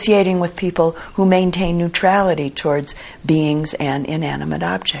 Associating with people who maintain neutrality towards beings and inanimate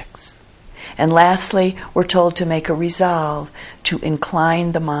objects. And lastly, we're told to make a resolve to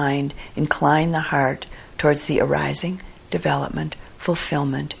incline the mind, incline the heart towards the arising, development,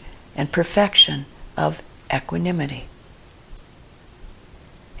 fulfillment, and perfection of equanimity.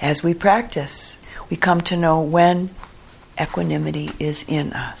 As we practice, we come to know when equanimity is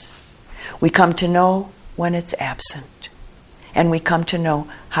in us. We come to know when it's absent. And we come to know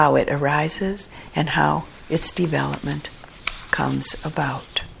how it arises and how its development comes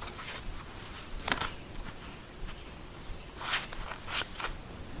about.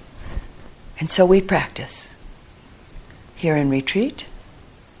 And so we practice here in retreat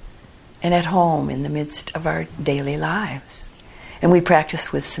and at home in the midst of our daily lives. And we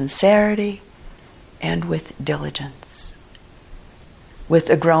practice with sincerity and with diligence, with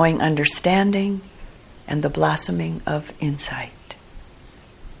a growing understanding and the blossoming of insight.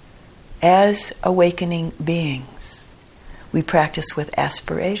 As awakening beings, we practice with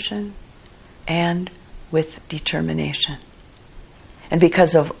aspiration and with determination. And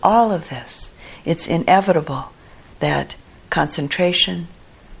because of all of this, it's inevitable that concentration,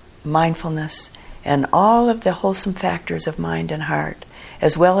 mindfulness, and all of the wholesome factors of mind and heart,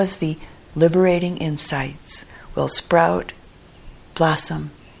 as well as the liberating insights, will sprout,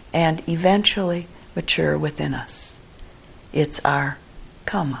 blossom, and eventually mature within us. It's our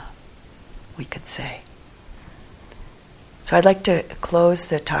karma, we could say. So I'd like to close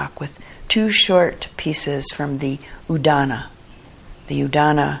the talk with two short pieces from the Udana. The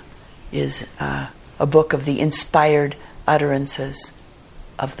Udana is a book of the inspired utterances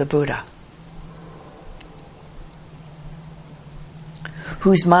of the Buddha,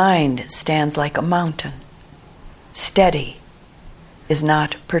 whose mind stands like a mountain, steady, is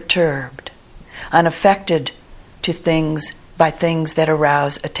not perturbed, unaffected to things by things that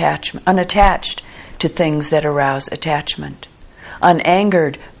arouse attachment, unattached to things that arouse attachment,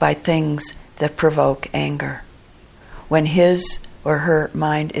 unangered by things that provoke anger. When his or her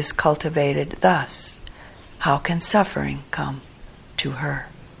mind is cultivated thus, how can suffering come to her?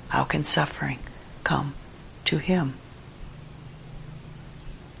 How can suffering come to him?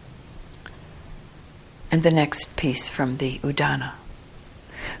 And the next piece from the Udana.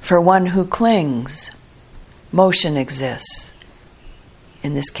 For one who clings, motion exists.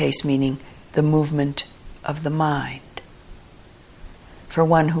 In this case, meaning the movement of the mind. For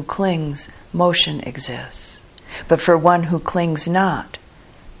one who clings, motion exists. But for one who clings not,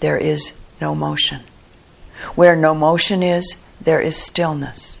 there is no motion. Where no motion is, there is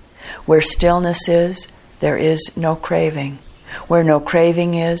stillness. Where stillness is, there is no craving. Where no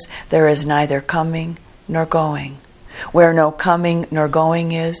craving is, there is neither coming nor going. Where no coming nor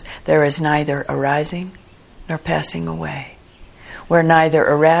going is, there is neither arising nor passing away. Where neither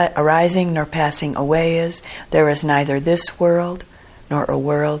arising nor passing away is, there is neither this world nor a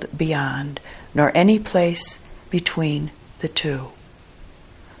world beyond, nor any place between the two.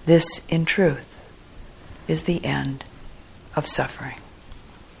 This, in truth, is the end of suffering.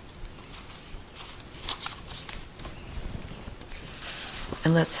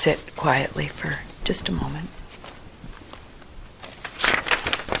 And let's sit quietly for just a moment.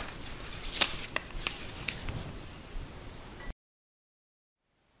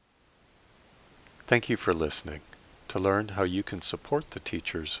 Thank you for listening. To learn how you can support the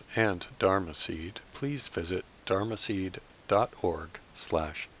teachers and Dharma Seed, please visit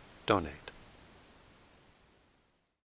dharmaseed.org/donate.